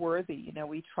we were worthy.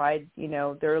 We tried,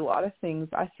 there are a lot of things,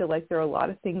 I feel like there are a lot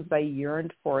of things I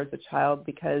yearned for as a child,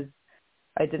 because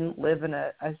I didn't live in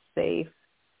a safe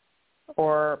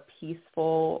or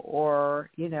peaceful or,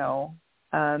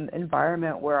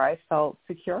 environment where I felt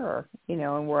secure,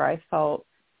 and where I felt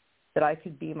that I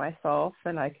could be myself,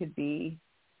 and I could be,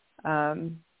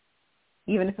 even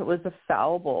if it was a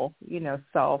fallible,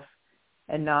 self,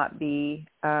 and not be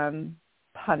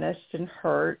punished and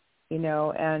hurt,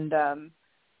 and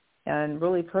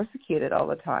really persecuted all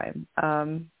the time.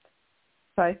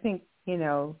 So I think,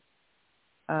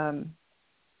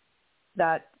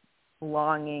 that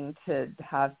longing to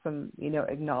have some,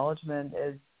 acknowledgement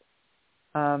is,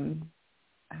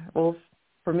 well,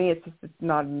 for me, it's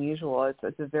not unusual.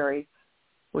 It's a very,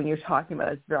 when you're talking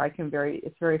about it,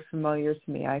 it's very familiar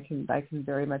to me. I can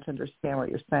very much understand what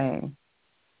you're saying.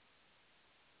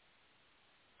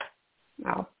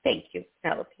 Oh, thank you,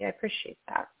 Penelope. I appreciate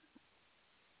that.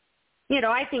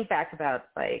 I think back about,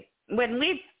 like, when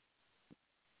we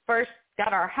first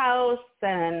got our house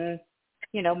and,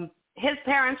 his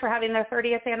parents were having their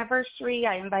 30th anniversary.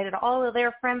 I invited all of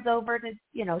their friends over to,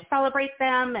 celebrate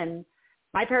them. And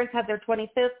my parents had their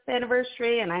 25th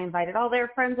anniversary, and I invited all their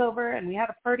friends over, and we had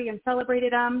a party and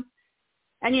celebrated them.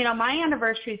 And, my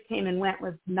anniversaries came and went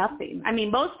with nothing. I mean,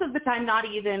 most of the time, not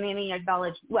even any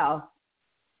acknowledgement.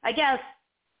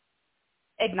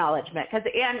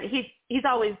 And he's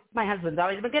always, my husband's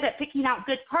always been good at picking out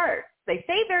good cards. They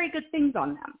say very good things on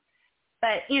them.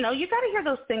 But, you got to hear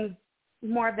those things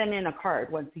more than in a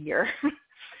card once a year.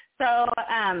 So,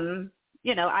 I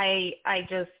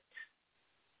just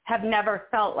have never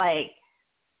felt like,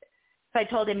 so I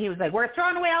told him, he was like, we're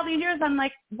throwing away all these years. I'm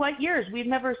like, what years? We've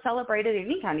never celebrated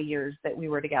any kind of years that we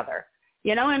were together,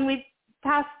 and we've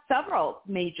passed several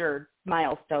major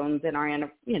milestones in our,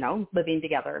 living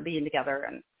together and being together.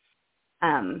 And,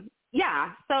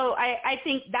 so I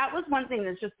think that was one thing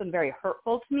that's just been very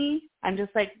hurtful to me. I'm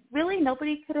just like, really?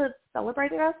 Nobody could have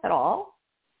celebrated us at all?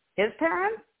 His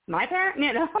parents, my parents,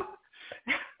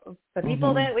 the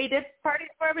people that we did parties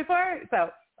for before,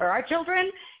 or our children.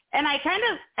 And I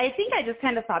think I just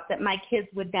kind of thought that my kids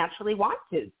would naturally want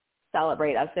to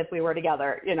celebrate us if we were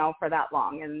together, for that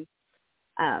long. And,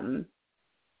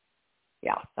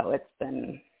 so it's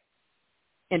been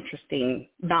interesting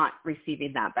not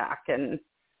receiving that back. And,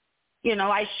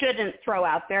 I shouldn't throw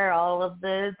out there all of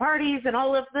the parties and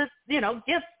all of the,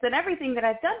 gifts and everything that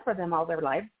I've done for them all their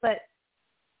lives, but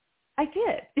I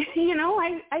did.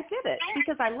 I did it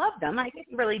because I love them. I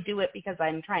didn't really do it because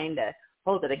I'm trying to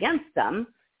hold it against them.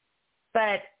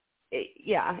 But,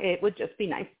 it would just be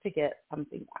nice to get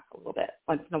something back a little bit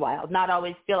once in a while, not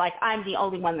always feel like I'm the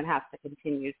only one that has to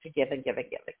continue to give and give and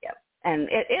give and give. And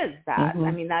it is that.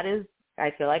 I mean, that is,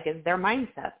 I feel like, is their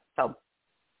mindset. So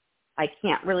I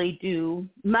can't really do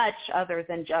much other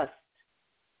than just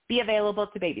be available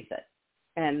to babysit.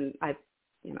 And I've,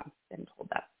 been told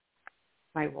that's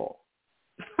my role.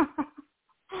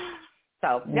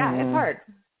 So, it's hard.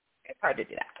 It's hard to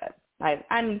do that. But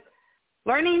I'm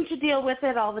learning to deal with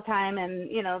it all the time. And,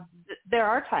 there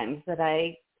are times that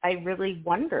I really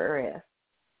wonder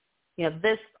if,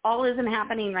 this all isn't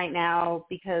happening right now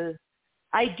because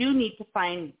I do need to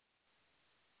find,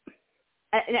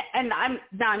 and I'm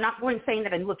not saying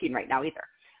that I'm looking right now either,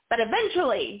 but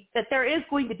eventually that there is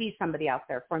going to be somebody out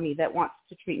there for me that wants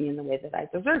to treat me in the way that I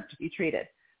deserve to be treated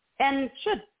and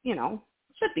should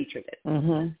be treated.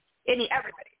 Everybody,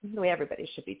 the way everybody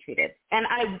should be treated. And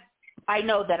I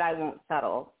know that I won't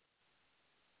settle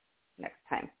next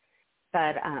time.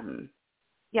 But,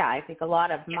 I think a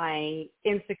lot of my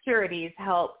insecurities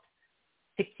helped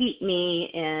to keep me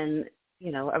in,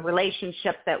 a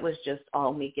relationship that was just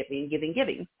all me giving, giving,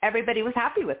 giving. Everybody was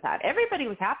happy with that. Everybody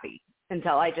was happy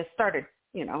until I just started,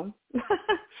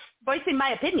 voicing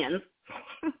my opinions.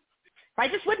 If I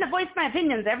just wouldn't have voiced my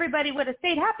opinions, everybody would have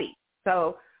stayed happy.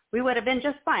 So we would have been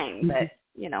just fine. But,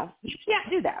 you can't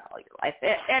do that all your life.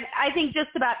 And I think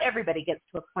just about everybody gets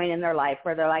to a point in their life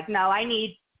where they're like, no, I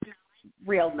need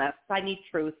realness. I need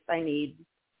truth. I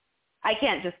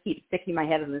can't just keep sticking my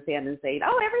head in the sand and saying,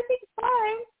 oh, everything's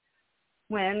fine,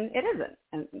 when it isn't.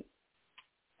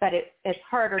 But it's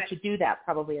harder to do that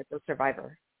probably as a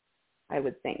survivor, I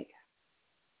would think.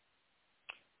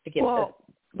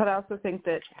 But I also think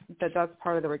that that's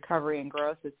part of the recovery and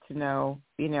growth is to know,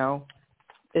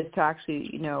 is to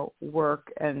actually,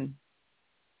 work to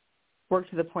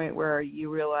the point where you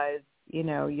realize,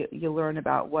 you learn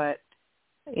about what,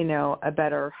 a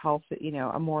better health,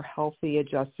 a more healthy,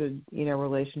 adjusted,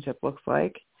 relationship looks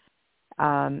like.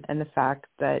 And the fact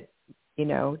that,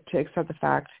 to accept the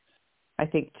fact, I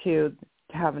think too,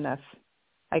 to have enough,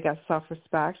 I guess,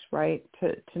 self-respect, right?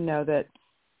 To know that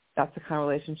that's the kind of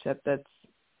relationship that's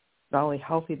not only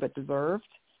healthy, but deserved.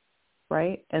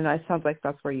 Right. And that sounds like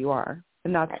that's where you are.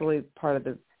 And that's really part of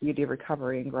the beauty of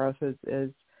recovery and growth is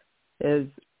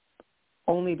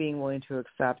only being willing to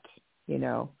accept,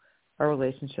 a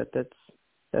relationship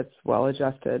that's well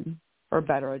adjusted or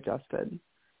better adjusted.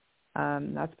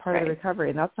 That's part of the recovery,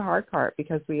 and that's the hard part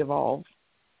because we evolve,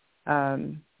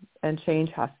 and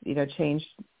change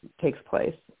takes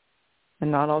place,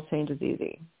 and not all change is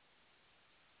easy.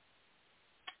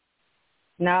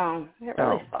 No, it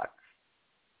really sucks.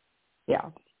 Yeah.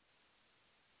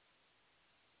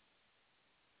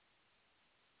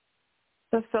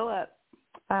 So, Philip,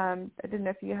 I didn't know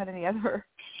if you had any other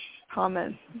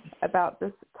comments about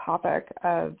this topic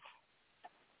of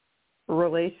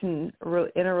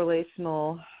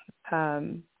interrelational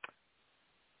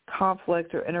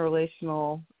conflict or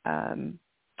interrelational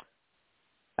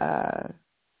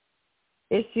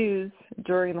issues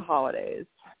during the holidays.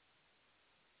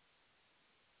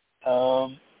 I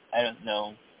don't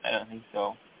know. I don't think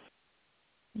so.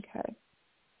 Okay.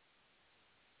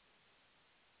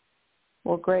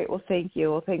 Well, great. Well, thank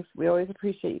you. Well, thanks. We always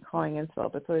appreciate you calling in,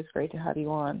 Philip. It's always great to have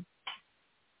you on.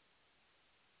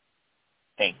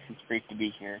 Thanks. It's great to be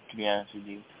here, to be honest with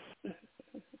you.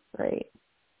 Great.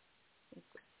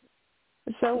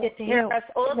 So you get to hear us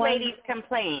old ladies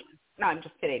complain. No, I'm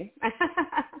just kidding.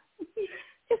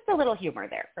 Just a little humor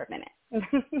there for a minute.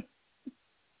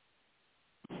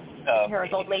 Hear us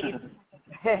old ladies.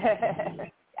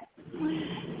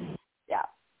 Yeah.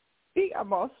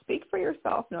 Speak for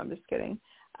yourself. No, I'm just kidding.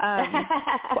 Well,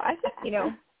 I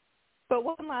think, but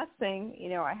one last thing,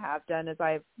 I have done is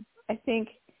I think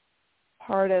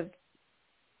part of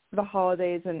the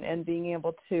holidays and being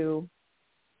able to,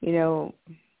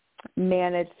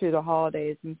 manage through the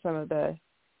holidays and some of the,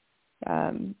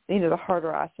 the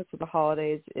harder aspects of the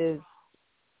holidays is,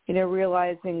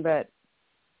 realizing that,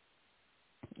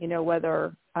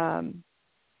 whether I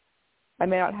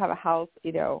may not have a house,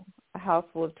 a house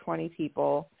full of 20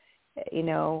 people,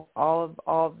 all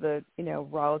of the,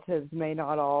 relatives may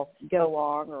not all get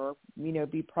along or,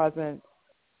 be present,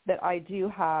 that I do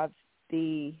have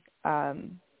the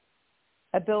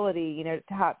ability,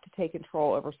 to take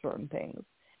control over certain things.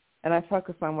 And I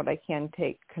focus on what I can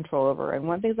take control over. And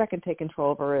one of the things I can take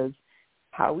control over is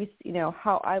how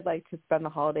how I like to spend the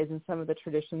holidays and some of the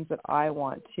traditions that I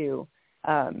want to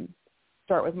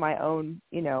start with my own,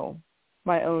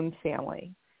 my own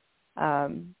family, or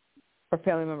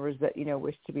family members that,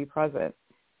 wish to be present.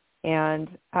 And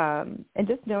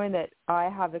just knowing that I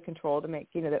have the control to make,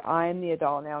 that I'm the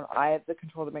adult now and I have the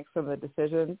control to make some of the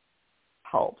decisions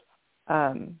helps.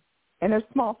 And there's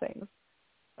small things,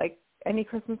 like any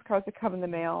Christmas cards that come in the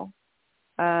mail.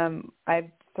 I've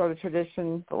started a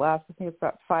tradition the last, I think it's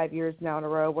about 5 years now in a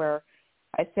row, where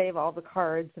I save all the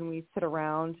cards and we sit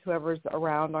around, whoever's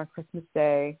around on Christmas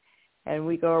Day, and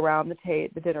we go around the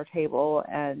dinner table,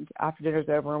 and after dinner's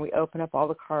over, and we open up all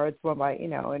the cards one by,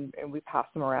 and we pass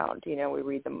them around. We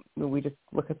read them, we just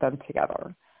look at them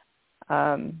together.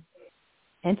 And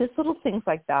just little things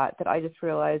like that I just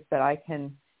realized that I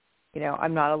can,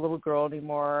 I'm not a little girl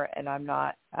anymore, and I'm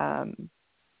not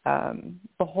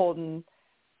beholden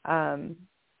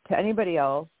to anybody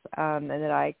else, and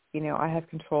that I have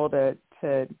control to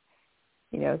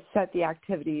set the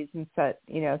activities and set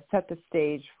the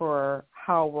stage for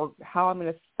how I'm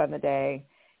going to spend the day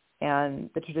and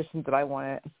the traditions that I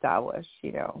want to establish,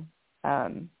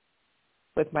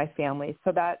 with my family.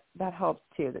 So that helps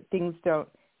too, that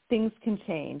things can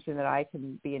change and that I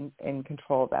can be in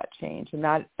control of that change. And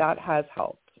that has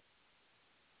helped.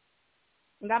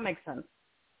 That makes sense.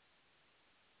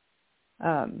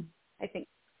 I think.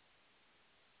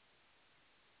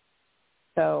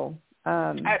 So,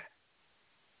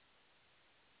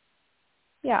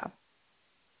 yeah.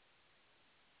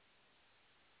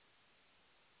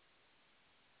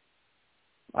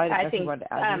 I think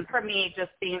for me,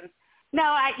 just being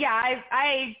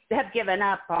I have given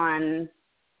up on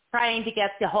trying to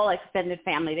get the whole extended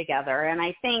family together, and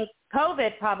I think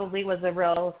COVID probably was a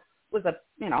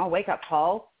wake up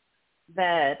call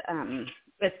that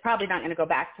it's probably not going to go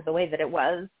back to the way that it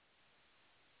was,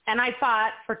 and I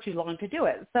fought for too long to do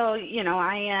it. So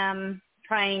I am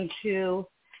trying to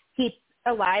keep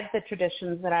alive the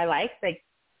traditions that I like. Like,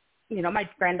 my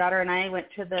granddaughter and I went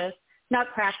to the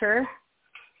Nutcracker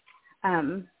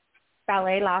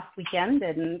ballet last weekend,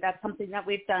 and that's something that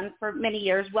we've done for many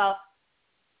years. Well,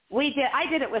 I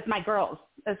did it with my girls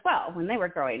as well when they were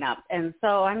growing up, and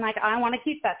so I'm like, I want to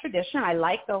keep that tradition. I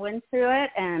like going to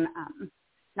it, and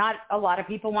not a lot of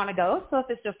people want to go, so if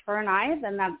it's just her and I,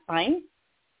 then that's fine,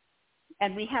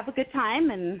 and we have a good time.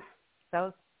 And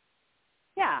so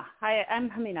yeah, I'm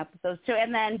coming up with those two.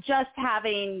 And then just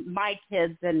having my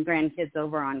kids and grandkids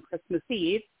over on Christmas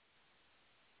Eve,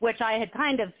 which I had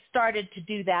kind of started to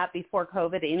do that before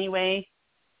COVID anyway.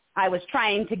 I was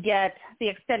trying to get the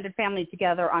extended family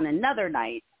together on another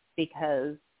night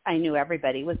because I knew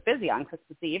everybody was busy on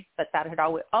Christmas Eve, but that had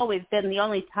always been the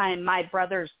only time my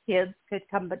brother's kids could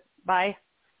come by.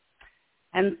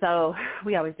 And so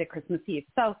we always did Christmas Eve.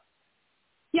 So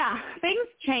yeah, things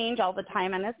change all the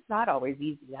time, and it's not always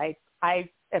easy. I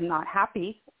am not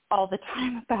happy all the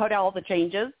time about all the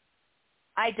changes.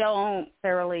 I don't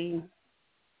thoroughly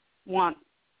want,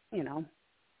 I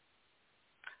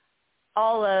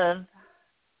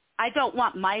don't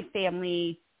want my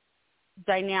family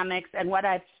dynamics and what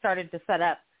I've started to set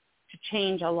up to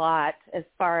change a lot as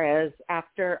far as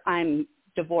after I'm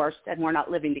divorced and we're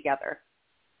not living together,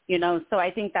 So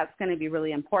I think that's going to be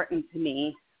really important to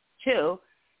me, too,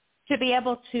 to be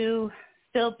able to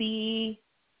still be,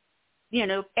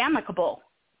 amicable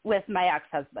with my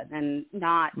ex-husband and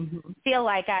not feel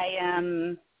like I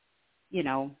am,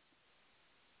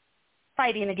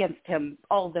 fighting against him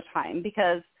all the time,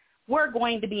 because we're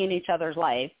going to be in each other's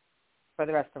life for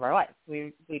the rest of our lives.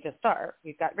 We just are.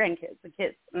 We've got grandkids and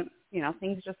kids, and,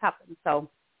 things just happen. So,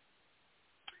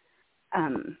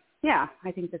 I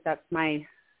think that's my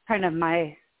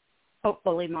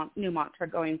hopefully new mantra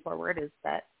going forward, is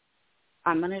that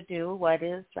I'm going to do what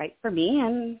is right for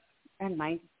me and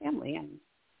my family. And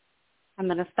I'm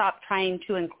going to stop trying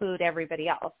to include everybody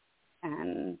else.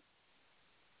 And,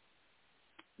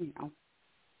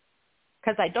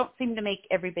 because I don't seem to make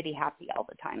everybody happy all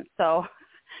the time. So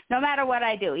no matter what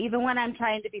I do, even when I'm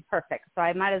trying to be perfect, so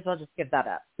I might as well just give that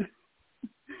up.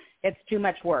 It's too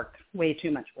much work, way too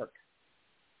much work.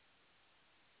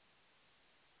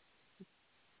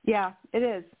 Yeah, it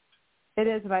is. It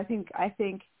is. And I think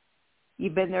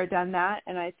you've been there, done that.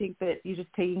 And I think that you're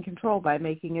just taking control by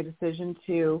making a decision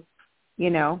to,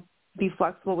 be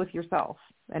flexible with yourself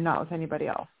and not with anybody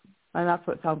else. And that's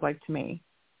what it sounds like to me,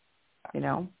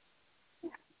 Yeah.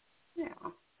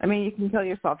 I mean, you can kill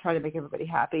yourself trying to make everybody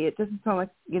happy. It doesn't sound like,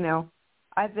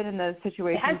 I've been in those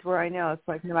situations where I know it's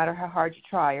like no matter how hard you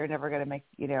try, you're never going to make,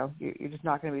 you're just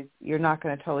not going to you're not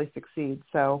going to totally succeed.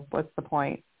 So what's the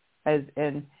point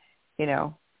in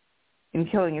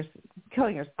killing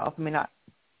yourself? I mean, not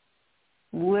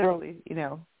literally,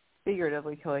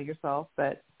 figuratively killing yourself,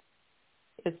 but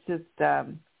it's just, to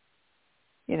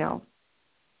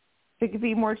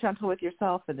be more gentle with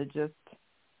yourself and to just,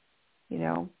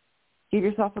 give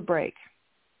yourself a break,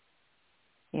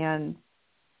 and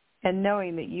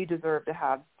knowing that you deserve to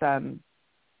have some,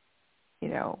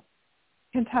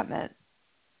 contentment,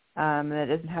 and it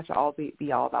doesn't have to all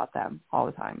be all about them all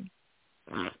the time.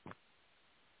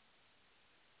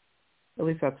 At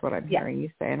least that's what I'm hearing you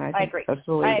say, and I think agree. That's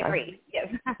really, I agree.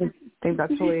 Yes. I think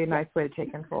that's really a nice way to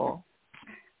take control.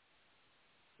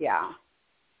 Yeah.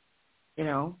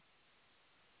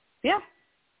 Yeah,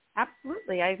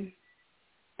 absolutely. I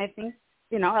think,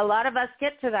 a lot of us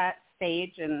get to that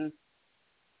stage, and,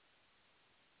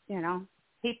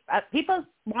 people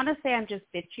want to say I'm just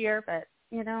bitchier, but,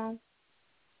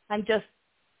 I'm just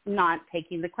not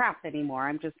taking the crap anymore.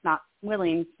 I'm just not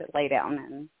willing to lay down.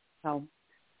 And so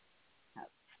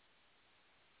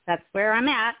that's where I'm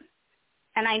at.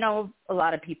 And I know a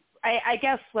lot of people, I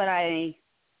guess what I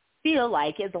feel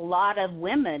like is a lot of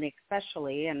women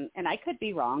especially, and I could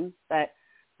be wrong, but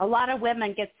a lot of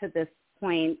women get to this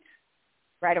point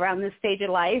right around this stage of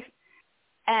life,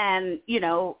 and,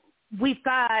 we've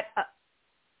got,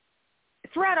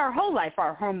 throughout our whole life,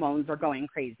 our hormones are going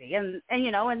crazy, and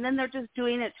then they're just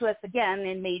doing it to us again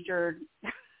in major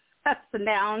ups and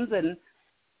downs, and,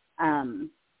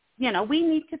 we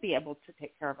need to be able to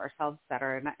take care of ourselves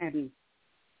better, and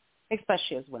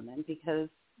especially as women, because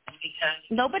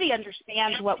nobody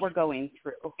understands what we're going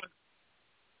through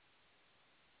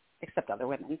except other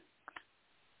women.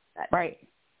 Right.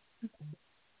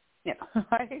 Yeah.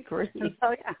 I agree. And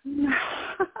so,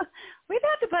 we've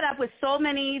had to put up with so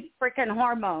many freaking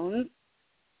hormones,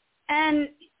 and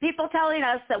people telling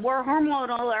us that we're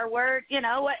hormonal or we're,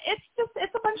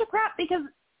 it's a bunch of crap, because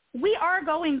we are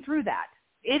going through that.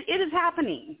 It is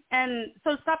happening. And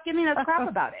so stop giving us crap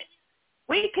about it.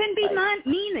 We can be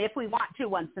mean if we want to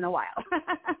once in a while.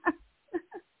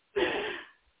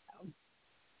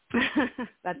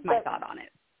 That's my thought on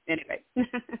it. Anyway.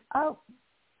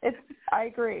 I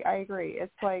agree.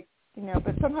 It's like,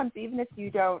 but sometimes even if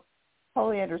you don't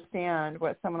totally understand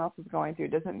what someone else is going through,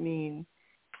 it doesn't mean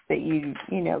that you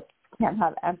can't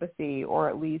have empathy or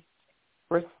at least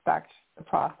respect the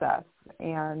process,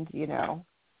 and,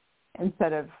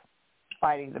 instead of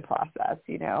fighting the process,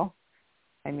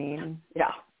 I mean,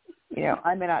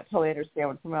 I may not totally understand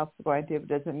what someone else is going through, but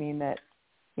it doesn't mean that,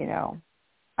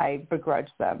 I begrudge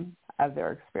them of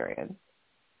their experience.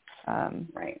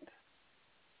 Right.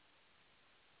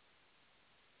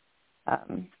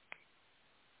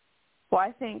 Well,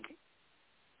 I think,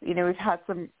 we've had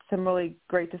some really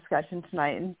great discussion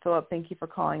tonight. And Philip, thank you for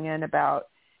calling in about,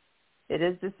 it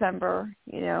is December,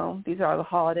 these are the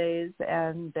holidays,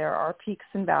 and there are peaks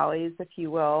and valleys, if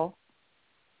you will,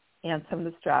 and some of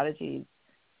the strategies,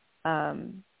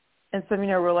 and some,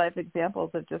 real life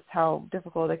examples of just how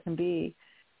difficult it can be,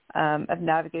 of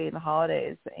navigating the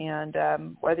holidays. And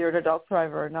whether you're an adult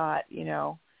survivor or not,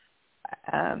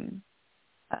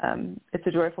 it's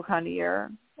a joyful kind of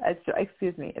year.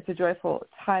 It's a joyful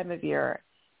time of year.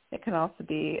 It can also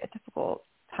be a difficult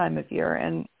time of year.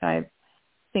 And I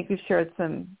think we've shared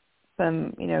some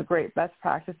great best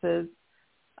practices,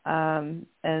 and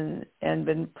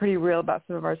been pretty real about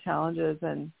some of our challenges.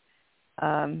 And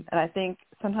And I think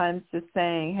sometimes just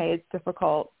saying, hey, it's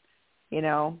difficult,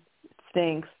 it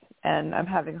stinks, and I'm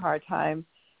having a hard time,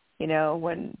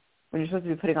 when you're supposed to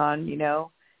be putting on,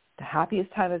 the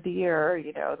happiest time of the year,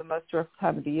 the most joyful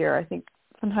time of the year. I think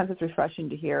sometimes it's refreshing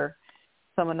to hear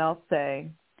someone else say,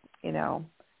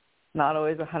 not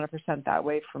always 100% that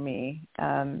way for me,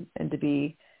 and to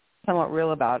be somewhat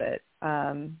real about it.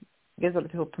 Gives other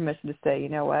people permission to say, you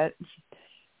know what,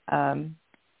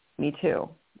 me too.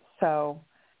 So,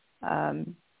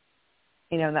 in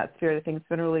that spirit, I think it's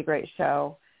been a really great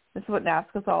show. This is what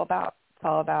NAASCA's all about. It's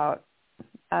all about,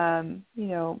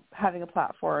 having a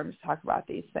platform to talk about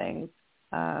these things.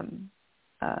 And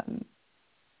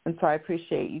so I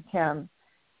appreciate you, Kim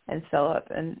and Philip,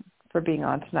 and for being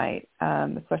on tonight,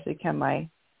 especially Kim,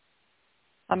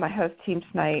 on my host team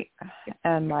tonight,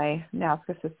 and my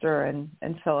NAASCA sister and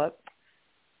Philip,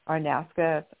 our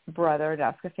NAASCA brother,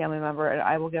 NAASCA family member, and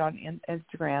I will get on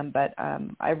Instagram. But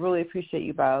I really appreciate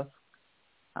you both,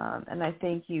 and I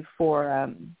thank you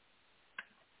for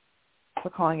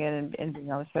calling in and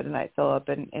being on the show tonight, Philip,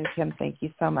 and Kim. Thank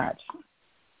you so much.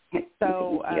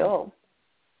 So, thank you.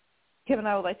 Kim and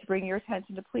I would like to bring your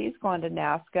attention to please go on to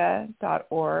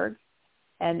NAASCA.org,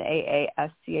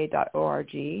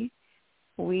 NAASCA.org.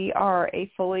 We are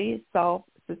a fully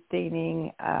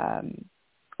self-sustaining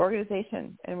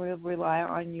organization, and we rely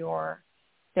on your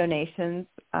donations.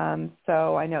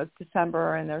 So I know it's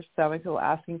December, and there's so many people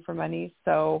asking for money.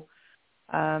 So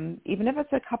even if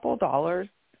it's a couple of dollars,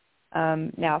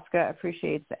 NAASCA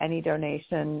appreciates any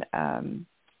donation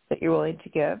that you're willing to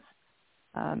give.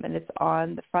 And it's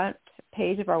on the front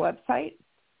page of our website.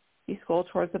 You scroll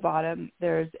towards the bottom,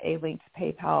 there's a link to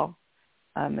PayPal.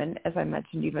 And as I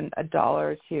mentioned, even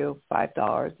 $1 to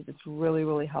 $5, it just really,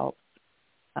 really helps.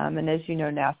 And as you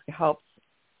know, NAASCA helps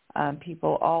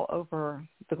people all over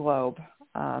the globe,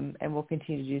 and will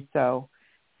continue to do so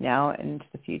now and into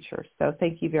the future. So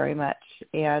thank you very much.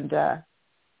 And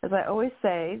as I always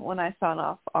say when I sign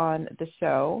off on the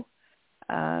show,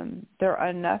 there are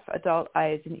enough adult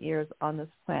eyes and ears on this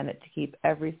planet to keep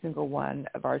every single one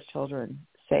of our children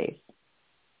safe.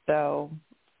 So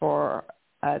for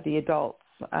the adults,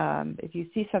 if you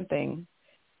see something,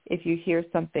 if you hear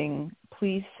something,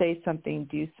 please say something,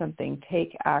 do something,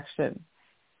 take action,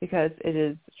 because it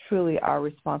is truly our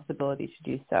responsibility to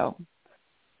do so.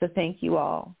 So thank you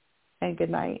all, and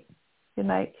good night. Good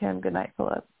night, Kim. Good night,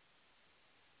 Philip.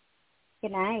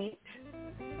 Good night.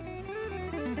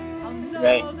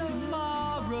 Right.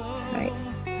 Right.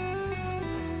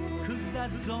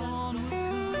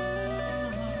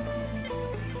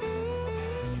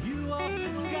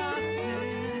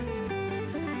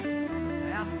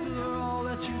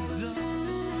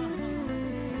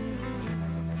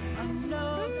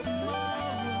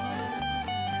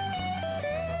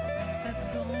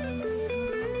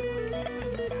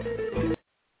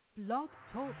 Blog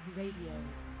Talk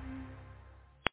Radio.